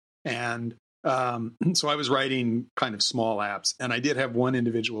support, and so I was writing kind of small apps, and I did have one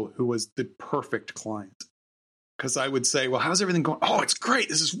individual who was the perfect client. Because I would say, well, how's everything going? Oh, it's great.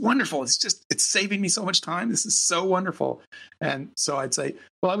 This is wonderful. It's saving me so much time. This is so wonderful. And so I'd say,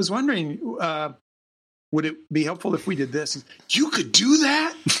 well, I was wondering, would it be helpful if we did this? And, you could do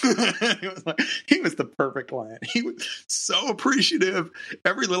that? He was the perfect client. He was so appreciative.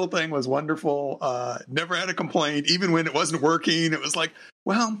 Every little thing was wonderful. Never had a complaint. Even when it wasn't working, it was like,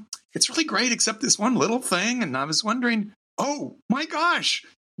 well, it's really great except this one little thing. And I was wondering, oh my gosh,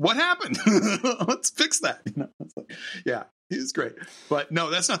 what happened? Let's fix that. It's like, yeah, he was great. But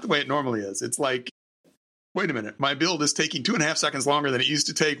no, that's not the way it normally is. It's like, wait a minute, my build is taking 2.5 seconds longer than it used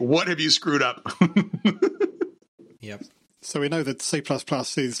to take. What have you screwed up? Yep. So we know that C++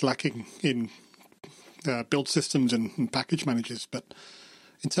 is lacking in build systems and package managers, but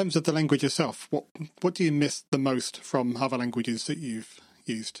in terms of the language itself, what do you miss the most from other languages that you've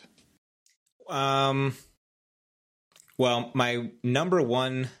used? Well, my number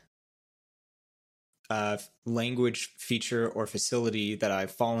one language feature or facility that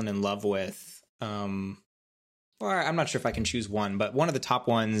I've fallen in love with, or I'm not sure if I can choose one, but one of the top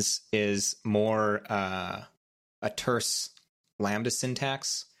ones is more a terse lambda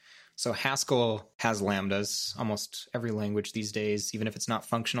syntax. So Haskell has lambdas. Almost every language these days, even if it's not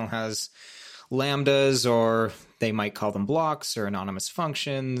functional, has lambdas, or they might call them blocks or anonymous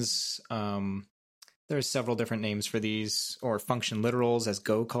functions. There's several different names for these, or function literals, as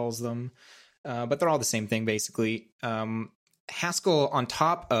Go calls them. But they're all the same thing, basically. Haskell, on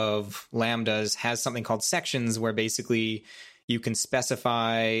top of lambdas, has something called sections, where basically you can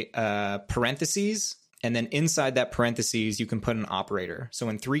specify parentheses, and then inside that parentheses, you can put an operator. So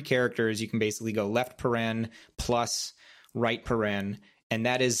in 3 characters, you can basically go left paren plus right paren, and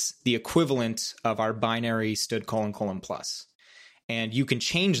that is the equivalent of our binary stud : plus. And you can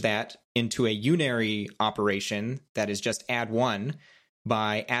change that into a unary operation that is just add 1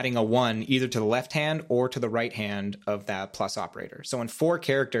 by adding a 1 either to the left hand or to the right hand of that plus operator. So in 4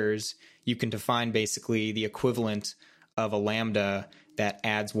 characters, you can define basically the equivalent of a lambda that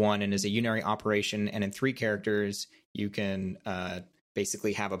adds 1 and is a unary operation. And in 3 characters, you can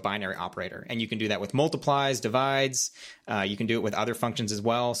basically have a binary operator. And you can do that with multiplies, divides. You can do it with other functions as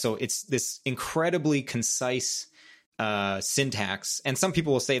well. So it's this incredibly concise syntax. And some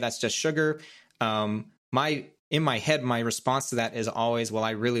people will say that's just sugar. In my head, my response to that is always, well,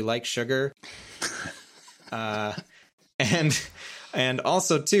 I really like sugar. And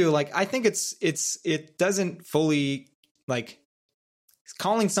also too, like, I think it doesn't fully, like,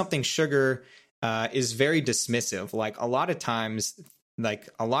 calling something sugar is very dismissive. Like, a lot of times, like,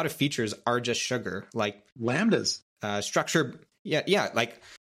 a lot of features are just sugar, like lambdas, structure. Yeah. Like,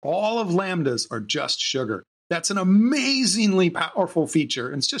 all of lambdas are just sugar. That's an amazingly powerful feature.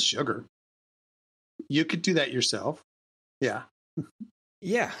 And it's just sugar. You could do that yourself. Yeah.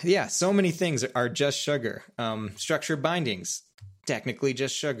 Yeah. So many things are just sugar. Structure bindings, technically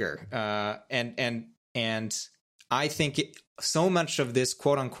just sugar. And I think so much of this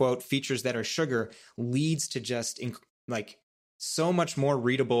quote unquote features that are sugar leads to just like so much more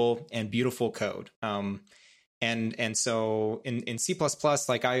readable and beautiful code. And so in C++,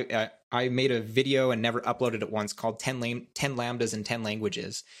 like I made a video and never uploaded it once called 10 lambdas in 10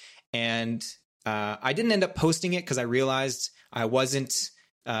 languages. And I didn't end up posting it because I realized I wasn't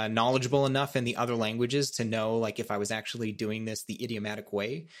knowledgeable enough in the other languages to know, like, if I was actually doing this the idiomatic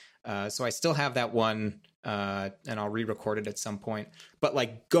way. So I still have that one, and I'll re-record it at some point. But,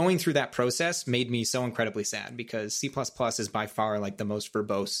 like, going through that process made me so incredibly sad, because C++ is by far, like, the most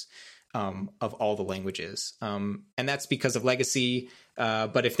verbose of all the languages. And that's because of legacy.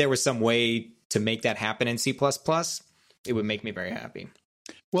 But if there was some way to make that happen in C++, it would make me very happy.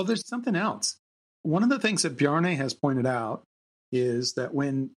 Well, there's something else. One of the things that Bjarne has pointed out is that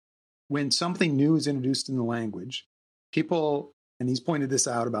when something new is introduced in the language, people, and he's pointed this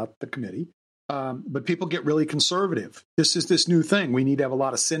out about the committee, but people get really conservative. This is this new thing. We need to have a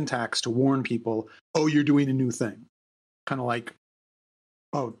lot of syntax to warn people, oh, you're doing a new thing. Kind of like,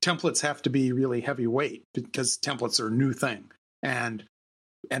 oh, templates have to be really heavyweight because templates are a new thing. And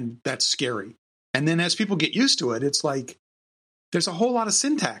that's scary. And then as people get used to it, it's like, there's a whole lot of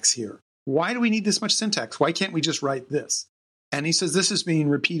syntax here. Why do we need this much syntax? Why can't we just write this? And he says this is being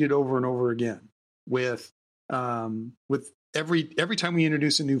repeated over and over again with every time we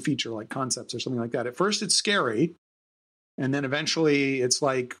introduce a new feature, like concepts or something like that. At first it's scary, and then eventually it's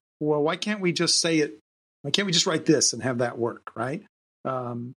like, well, why can't we just say it? Why can't we just write this and have that work, right?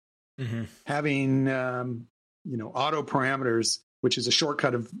 Having auto parameters, which is a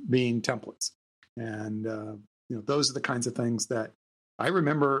shortcut of being templates, and those are the kinds of things that I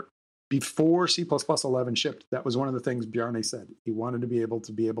remember. Before C++ 11 shipped, that was one of the things Bjarne said. He wanted to be able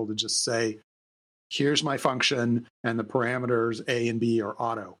to just say, here's my function, and the parameters A and B are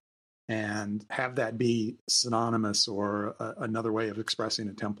auto, and have that be synonymous or another way of expressing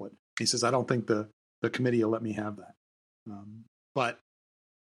a template. He says, I don't think the committee will let me have that. But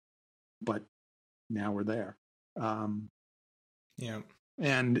now we're there. Yeah.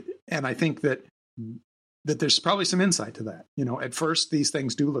 And I think that there's probably some insight to that. At first these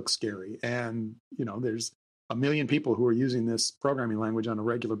things do look scary, and there's a million people who are using this programming language on a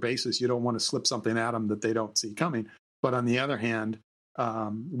regular basis. You don't want to slip something at them that they don't see coming. But on the other hand,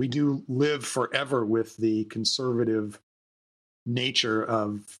 we do live forever with the conservative nature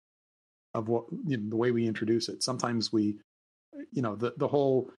of of what, the way we introduce it. Sometimes we, the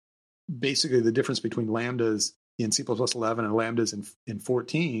whole, basically the difference between lambdas in C++ 11 and lambdas in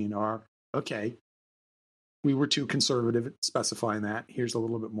 14 are, okay, we were too conservative at specifying that. Here's a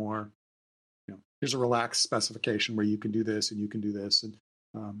little bit more, here's a relaxed specification where you can do this and you can do this.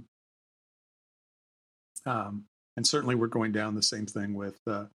 And certainly we're going down the same thing with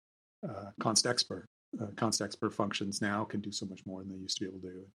const expr. Const expr functions now can do so much more than they used to be able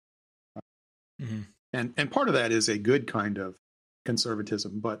to do. And part of that is a good kind of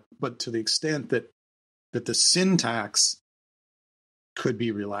conservatism, but to the extent that the syntax could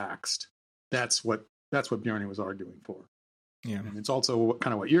be relaxed, that's what Bjarne was arguing for. Yeah, and it's also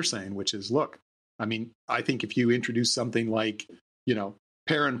kind of what you're saying, which is, look, I mean, I think if you introduce something like,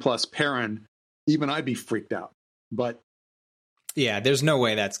 parent plus parent, even I'd be freaked out. But yeah, there's no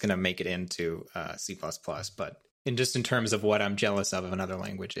way that's going to make it into C++. But in terms of what I'm jealous of in other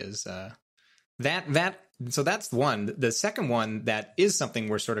languages, so that's one. The second one that is something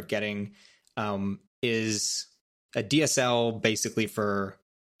we're sort of getting is a DSL basically for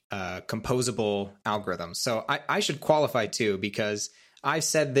composable algorithms. So I should qualify too, because I've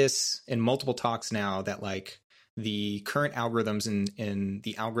said this in multiple talks now that like the current algorithms in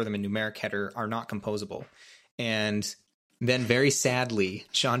the algorithm and numeric header are not composable. And then very sadly,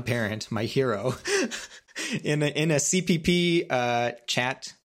 Sean Parent, my hero, in a CPP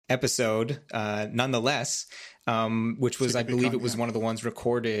chat episode, nonetheless, which was, I believe it was one of the ones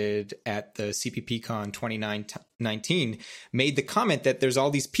recorded at the CPPCon 2019, made the comment that there's all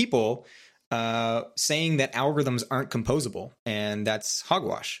these people saying that algorithms aren't composable, and that's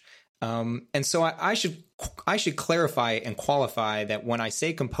hogwash. And so I should clarify and qualify that when I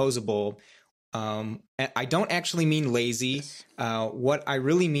say composable, I don't actually mean lazy. What I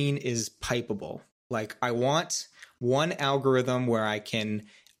really mean is pipeable. Like, I want one algorithm where I can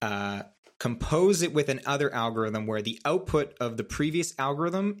compose it with another algorithm where the output of the previous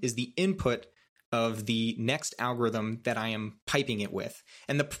algorithm is the input of the next algorithm that I am piping it with.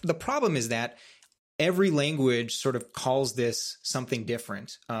 And the problem is that every language sort of calls this something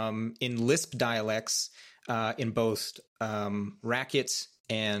different. In Lisp dialects, in both Racket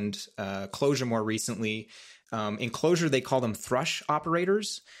and Clojure more recently, in Clojure they call them thrush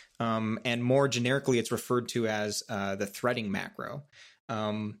operators, and more generically it's referred to as the threading macro.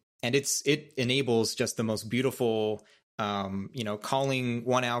 And it enables just the most beautiful, calling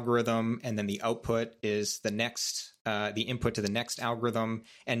one algorithm and then the output is the next, the input to the next algorithm.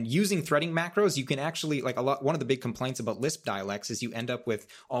 And using threading macros, you can actually, one of the big complaints about Lisp dialects is you end up with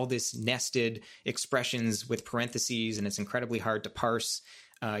all this nested expressions with parentheses, and it's incredibly hard to parse.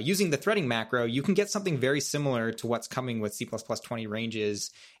 Using the threading macro, you can get something very similar to what's coming with C++ 20 ranges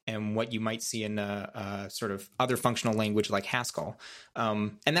and what you might see in a sort of other functional language like Haskell.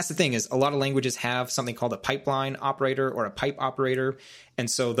 And that's the thing, is a lot of languages have something called a pipeline operator or a pipe operator. And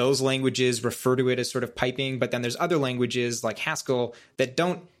so those languages refer to it as sort of piping. But then there's other languages like Haskell that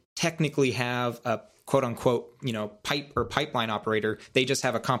don't technically have a quote unquote, pipe or pipeline operator. They just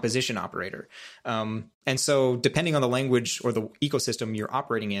have a composition operator. And so depending on the language or the ecosystem you're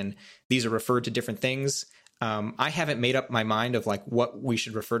operating in, these are referred to different things. I haven't made up my mind of what we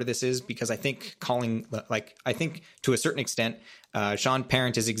should refer to this as, because I think to a certain extent, Sean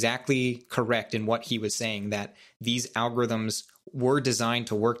Parent is exactly correct in what he was saying, that these algorithms were designed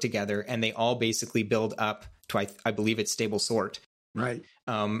to work together and they all basically build up to, I believe it's stable sort. Right.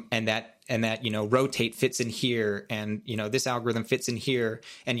 And that, rotate fits in here, and, this algorithm fits in here,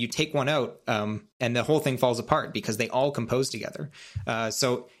 and you take one out, and the whole thing falls apart because they all compose together.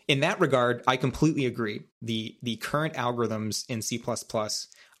 So in that regard, I completely agree. The current algorithms in C++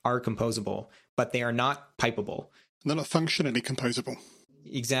 are composable, but they are not pipeable. They're not functionally composable.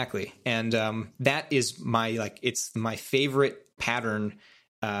 Exactly. And that is it's my favorite pattern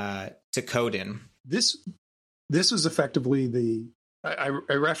to code in. This was effectively I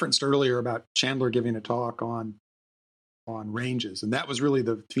referenced earlier about Chandler giving a talk on ranges, and that was really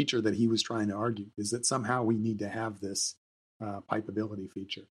the feature that he was trying to argue, is that somehow we need to have this pipeability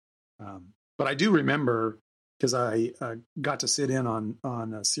feature. But I do remember, because I got to sit in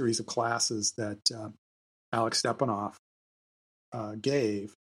on a series of classes that Alex Stepanoff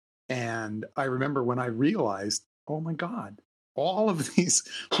gave, and I remember when I realized, oh my God, all these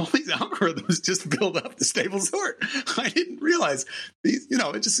algorithms just build up the stable sort. I didn't realize these,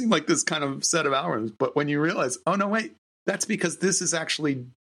 it just seemed like this kind of set of algorithms. But when you realize, oh no, wait, that's because this is actually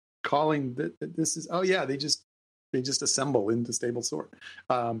calling that this is, oh yeah, they just assemble into stable sort.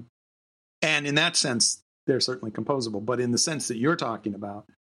 And in that sense, they're certainly composable. But in the sense that you're talking about,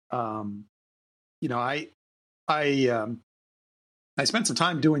 I spent some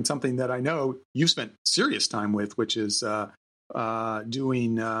time doing something that I know you spent serious time with, which is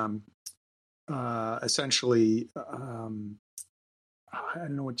doing essentially, I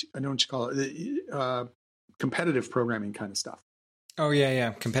don't know what you call it, competitive programming kind of stuff. Oh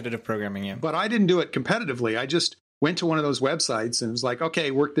yeah, competitive programming. Yeah, but I didn't do it competitively. I just went to one of those websites and it was like,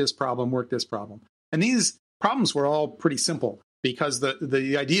 okay, work this problem, and these problems were all pretty simple because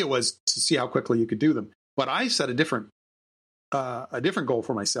the idea was to see how quickly you could do them. But I set a different goal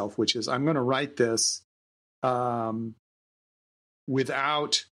for myself, which is I'm going to write this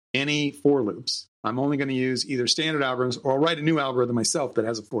without any for loops. I'm only going to use either standard algorithms or I'll write a new algorithm myself that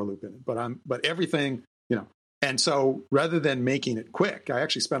has a for loop in it. But everything, And so rather than making it quick, I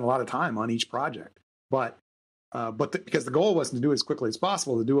actually spent a lot of time on each project. But because the goal wasn't to do it as quickly as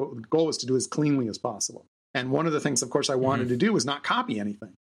possible, the goal was to do it as cleanly as possible. And one of the things, of course, I wanted to do was not copy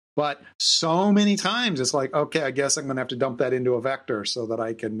anything. But so many times it's like, okay, I guess I'm going to have to dump that into a vector so that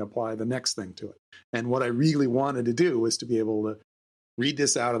I can apply the next thing to it. And what I really wanted to do was to be able to read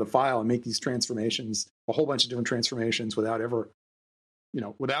this out of the file and make these transformations, a whole bunch of different transformations without ever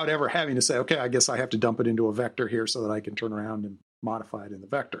having to say, okay, I guess I have to dump it into a vector here so that I can turn around and modify it in the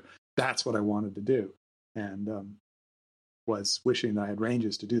vector. That's what I wanted to do. And was wishing that I had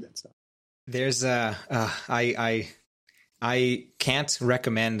ranges to do that stuff. There's I can't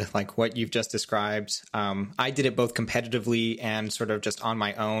recommend like what you've just described. I did it both competitively and sort of just on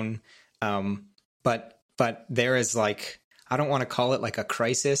my own. But there is like, I don't want to call it like a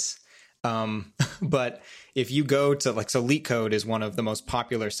crisis. But if you go to LeetCode is one of the most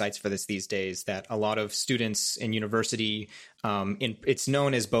popular sites for this these days, that a lot of students in university, it's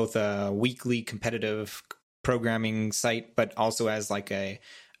known as both a weekly competitive programming site, but also as like a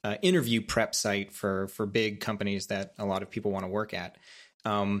interview prep site for big companies that a lot of people want to work at.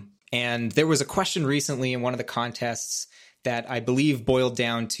 And there was a question recently in one of the contests that I believe boiled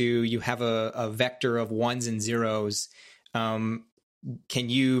down to, you have a vector of ones and zeros. Can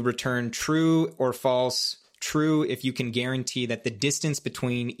you return true or false? True if you can guarantee that the distance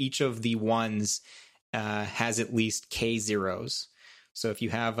between each of the ones has at least k zeros. So if you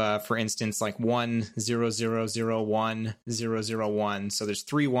have, for instance, like 1, 0, 0, 0, 1, 0, 0, 1. So there's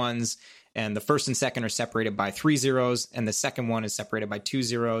 3 ones, and the first and second are separated by 3 zeros, and the second one is separated by 2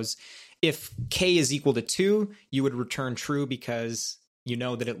 zeros. If k is equal to 2, you would return true because you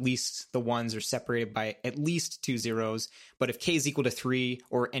know that at least the ones are separated by at least 2 zeros. But if k is equal to 3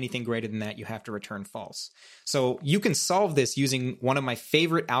 or anything greater than that, you have to return false. So you can solve this using one of my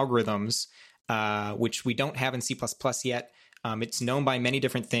favorite algorithms, which we don't have in C++ yet. It's known by many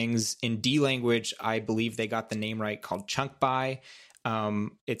different things. In D language, I believe they got the name right, called chunk by.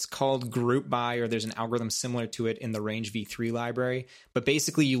 It's called group by, or there's an algorithm similar to it in the range v3 library. But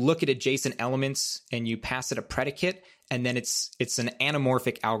basically, you look at adjacent elements and you pass it a predicate, and then it's an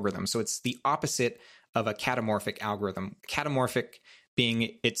anamorphic algorithm. So it's the opposite of a catamorphic algorithm. Catamorphic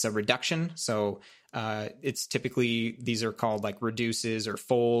being it's a reduction. So it's typically, these are called like reduces or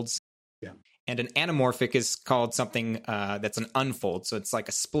folds. Yeah. And an anamorphic is called something that's an unfold. So it's like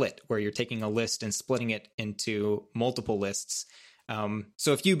a split where you're taking a list and splitting it into multiple lists.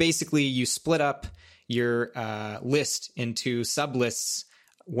 So if you split up your list into sublists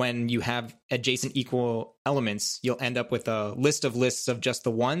when you have adjacent equal elements, you'll end up with a list of lists of just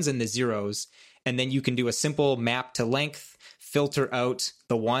the ones and the zeros. And then you can do a simple map to length, filter out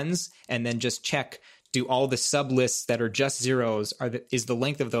the ones, and then just check, do all the sublists that are just zeros, is the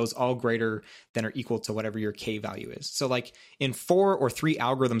length of those all greater than or equal to whatever your k value is? So like in 4 or 3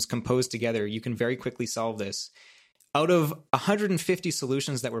 algorithms composed together, you can very quickly solve this. Out of 150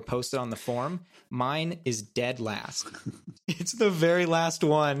 solutions that were posted on the forum, mine is dead last. It's the very last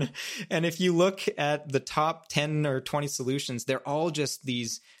one. And if you look at the top 10 or 20 solutions, they're all just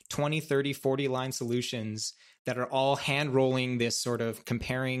these 20, 30, 40 line solutions that are all hand rolling this sort of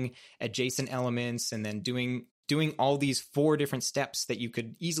comparing adjacent elements and then doing all these 4 different steps that you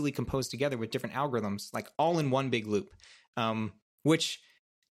could easily compose together with different algorithms, like all in one big loop, which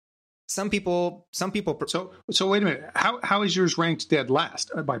some people. So wait a minute. How is yours ranked dead last?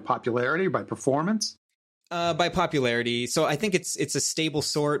 By popularity, by performance? By popularity. So I think it's a stable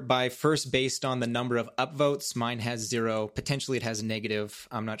sort by first based on the number of upvotes. Mine has 0. Potentially it has negative.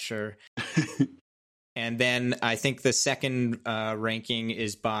 I'm not sure. And then I think the second ranking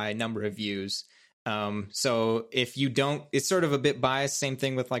is by number of views. So if you don't, it's sort of a bit biased. Same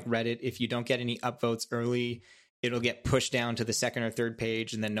thing with like Reddit. If you don't get any upvotes early, it'll get pushed down to the second or third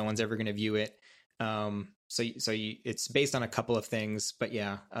page, and then no one's ever going to view it. It's based on a couple of things, but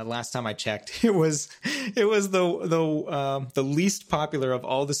yeah, last time I checked, it was the least popular of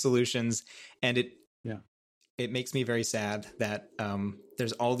all the solutions, and it makes me very sad that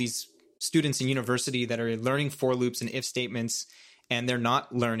there's all these students in university that are learning for loops and if statements, and they're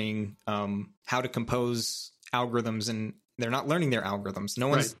not learning how to compose algorithms, and they're not learning their algorithms.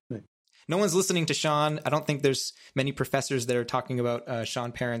 No one's listening to Sean. I don't think there's many professors that are talking about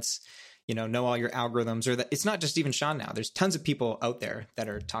Sean Parent's, know all your algorithms, or that it's not just even Sean now. There's tons of people out there that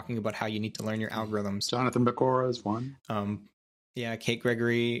are talking about how you need to learn your algorithms. Jonathan Bacora is one. Yeah, Kate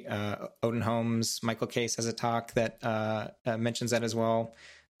Gregory, Odin Holmes, Michael Case has a talk that mentions that as well.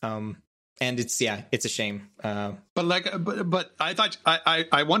 And it's a shame. But I thought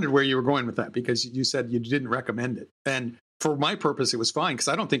I wondered where you were going with that, because you said you didn't recommend it, and for my purpose, it was fine, because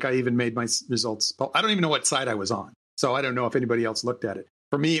I don't think I even made my results. I don't even know what side I was on, so I don't know if anybody else looked at it.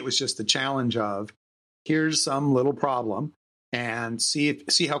 For me, it was just the challenge of, here's some little problem, and see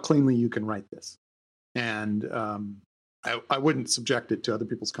how cleanly you can write this. And I wouldn't subject it to other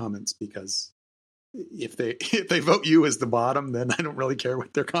people's comments, because if they vote you as the bottom, then I don't really care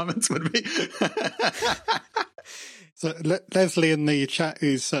what their comments would be. So Leslie in the chat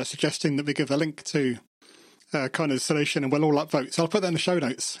is suggesting that we give a link to Connor's solution, and we'll all upvote. So I'll put that in the show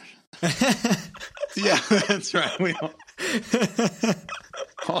notes. Yeah, that's right. We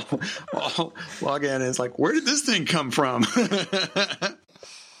all log in. It's like, where did this thing come from?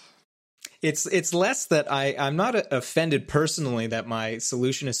 It's less that I'm not offended personally that my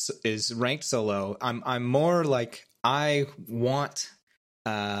solution is ranked so low. I'm more like, I want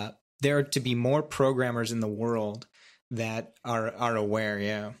there to be more programmers in the world that are aware.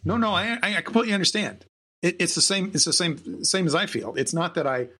 Yeah. No, I completely understand. It's the same. It's the same as I feel. It's not that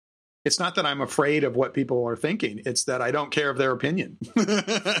I'm afraid of what people are thinking. It's that I don't care of their opinion.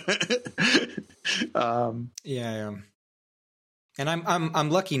 Yeah. And I'm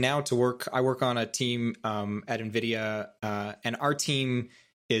lucky now to work. I work on a team at NVIDIA, and our team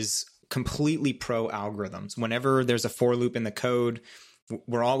is completely pro algorithms. Whenever there's a for loop in the code,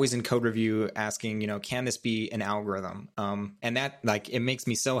 we're always in code review asking, can this be an algorithm? And that, it makes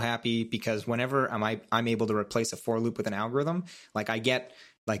me so happy, because whenever I'm able to replace a for loop with an algorithm, I get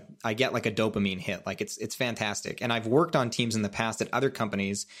a dopamine hit. It's fantastic. And I've worked on teams in the past at other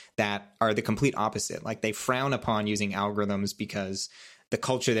companies that are the complete opposite. They frown upon using algorithms, because the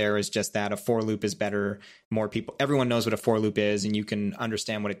culture there is just that a for loop is better. Everyone knows what a for loop is, and you can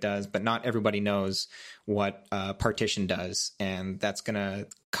understand what it does, but not everybody knows what partition does. And that's going to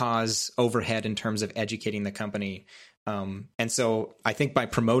cause overhead in terms of educating the company. And so I think by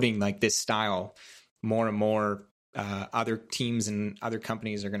promoting this style, more and more other teams and other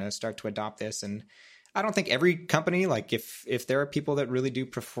companies are going to start to adopt this. And I don't think every company, if there are people that really do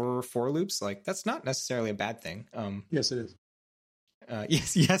prefer for loops, that's not necessarily a bad thing. Yes, it is.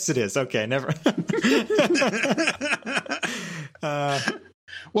 Yes, it is. Okay, never.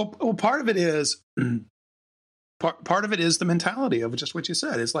 Well, part of it is part of it is the mentality of just what you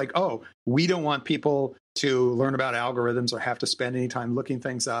said. It's we don't want people to learn about algorithms or have to spend any time looking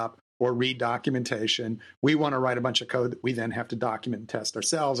things up or read documentation. We want to write a bunch of code that we then have to document and test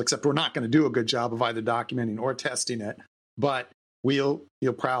ourselves, except we're not going to do a good job of either documenting or testing it, but we'll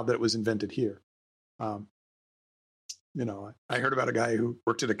feel proud that it was invented here. I heard about a guy who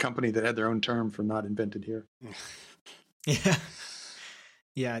worked at a company that had their own term for not invented here.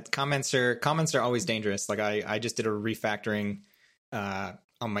 Yeah. Comments are always dangerous. I just did a refactoring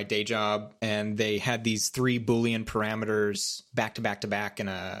on my day job, and they had these 3 Boolean parameters back to back to back in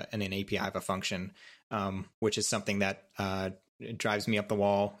an API of a function, which is something that drives me up the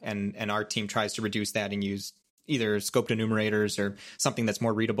wall. And our team tries to reduce that and use either scoped enumerators or something that's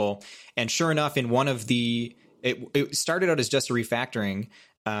more readable. And sure enough, in one of it started out as just a refactoring,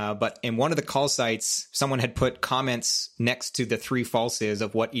 but in one of the call sites, someone had put comments next to the 3 falses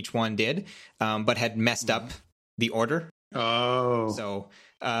of what each one did, but had messed up the order. Oh. So,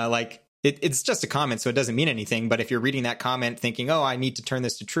 it's just a comment, so it doesn't mean anything. But if you're reading that comment thinking, oh, I need to turn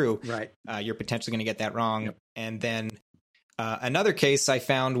this to true, right, you're potentially going to get that wrong. Yep. And then another case I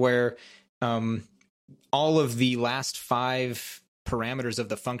found where all of the last 5 parameters of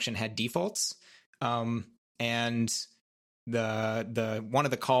the function had defaults. And the one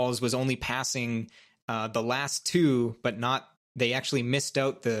of the calls was only passing the last 2, but not. They actually missed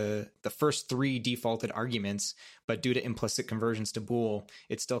out the first 3 defaulted arguments, but due to implicit conversions to bool,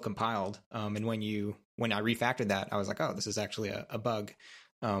 it still compiled. And when I refactored that, I was like, oh, this is actually a bug.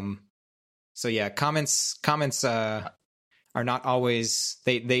 So yeah, comments are not always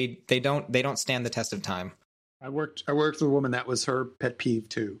they don't stand the test of time. I worked with a woman that was her pet peeve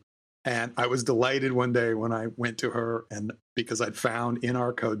too. And I was delighted one day when I went to her, and because I'd found in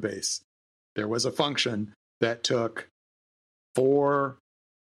our code base, there was a function that took 4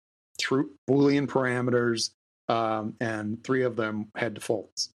 true Boolean parameters and 3 of them had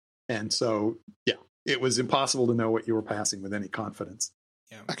defaults. And so, yeah, it was impossible to know what you were passing with any confidence.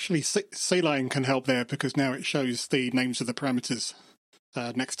 Yeah. Actually, C-Line can help there because now it shows the names of the parameters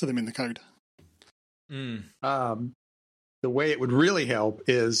next to them in the code. The way it would really help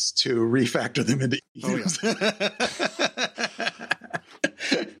is to refactor them into EUs.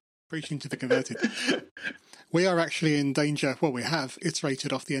 Preaching to the converted. We are actually in danger. Well, we have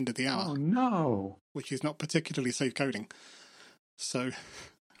iterated off the end of the hour. Oh, no. Which is not particularly safe coding. So,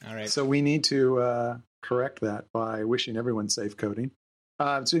 all right. So we need to correct that by wishing everyone safe coding.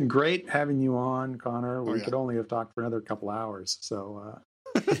 It's been great having you on, Connor. We could only have talked for another couple hours. So,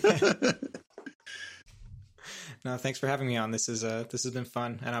 no, thanks for having me on. This has been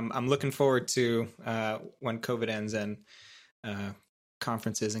fun, and I'm looking forward to when COVID ends and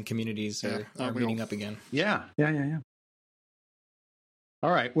conferences and communities are meeting up again. Yeah. All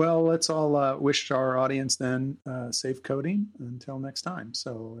right. Well, let's all wish our audience then safe coding until next time.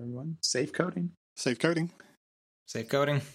 So, everyone, safe coding. Safe coding. Safe coding.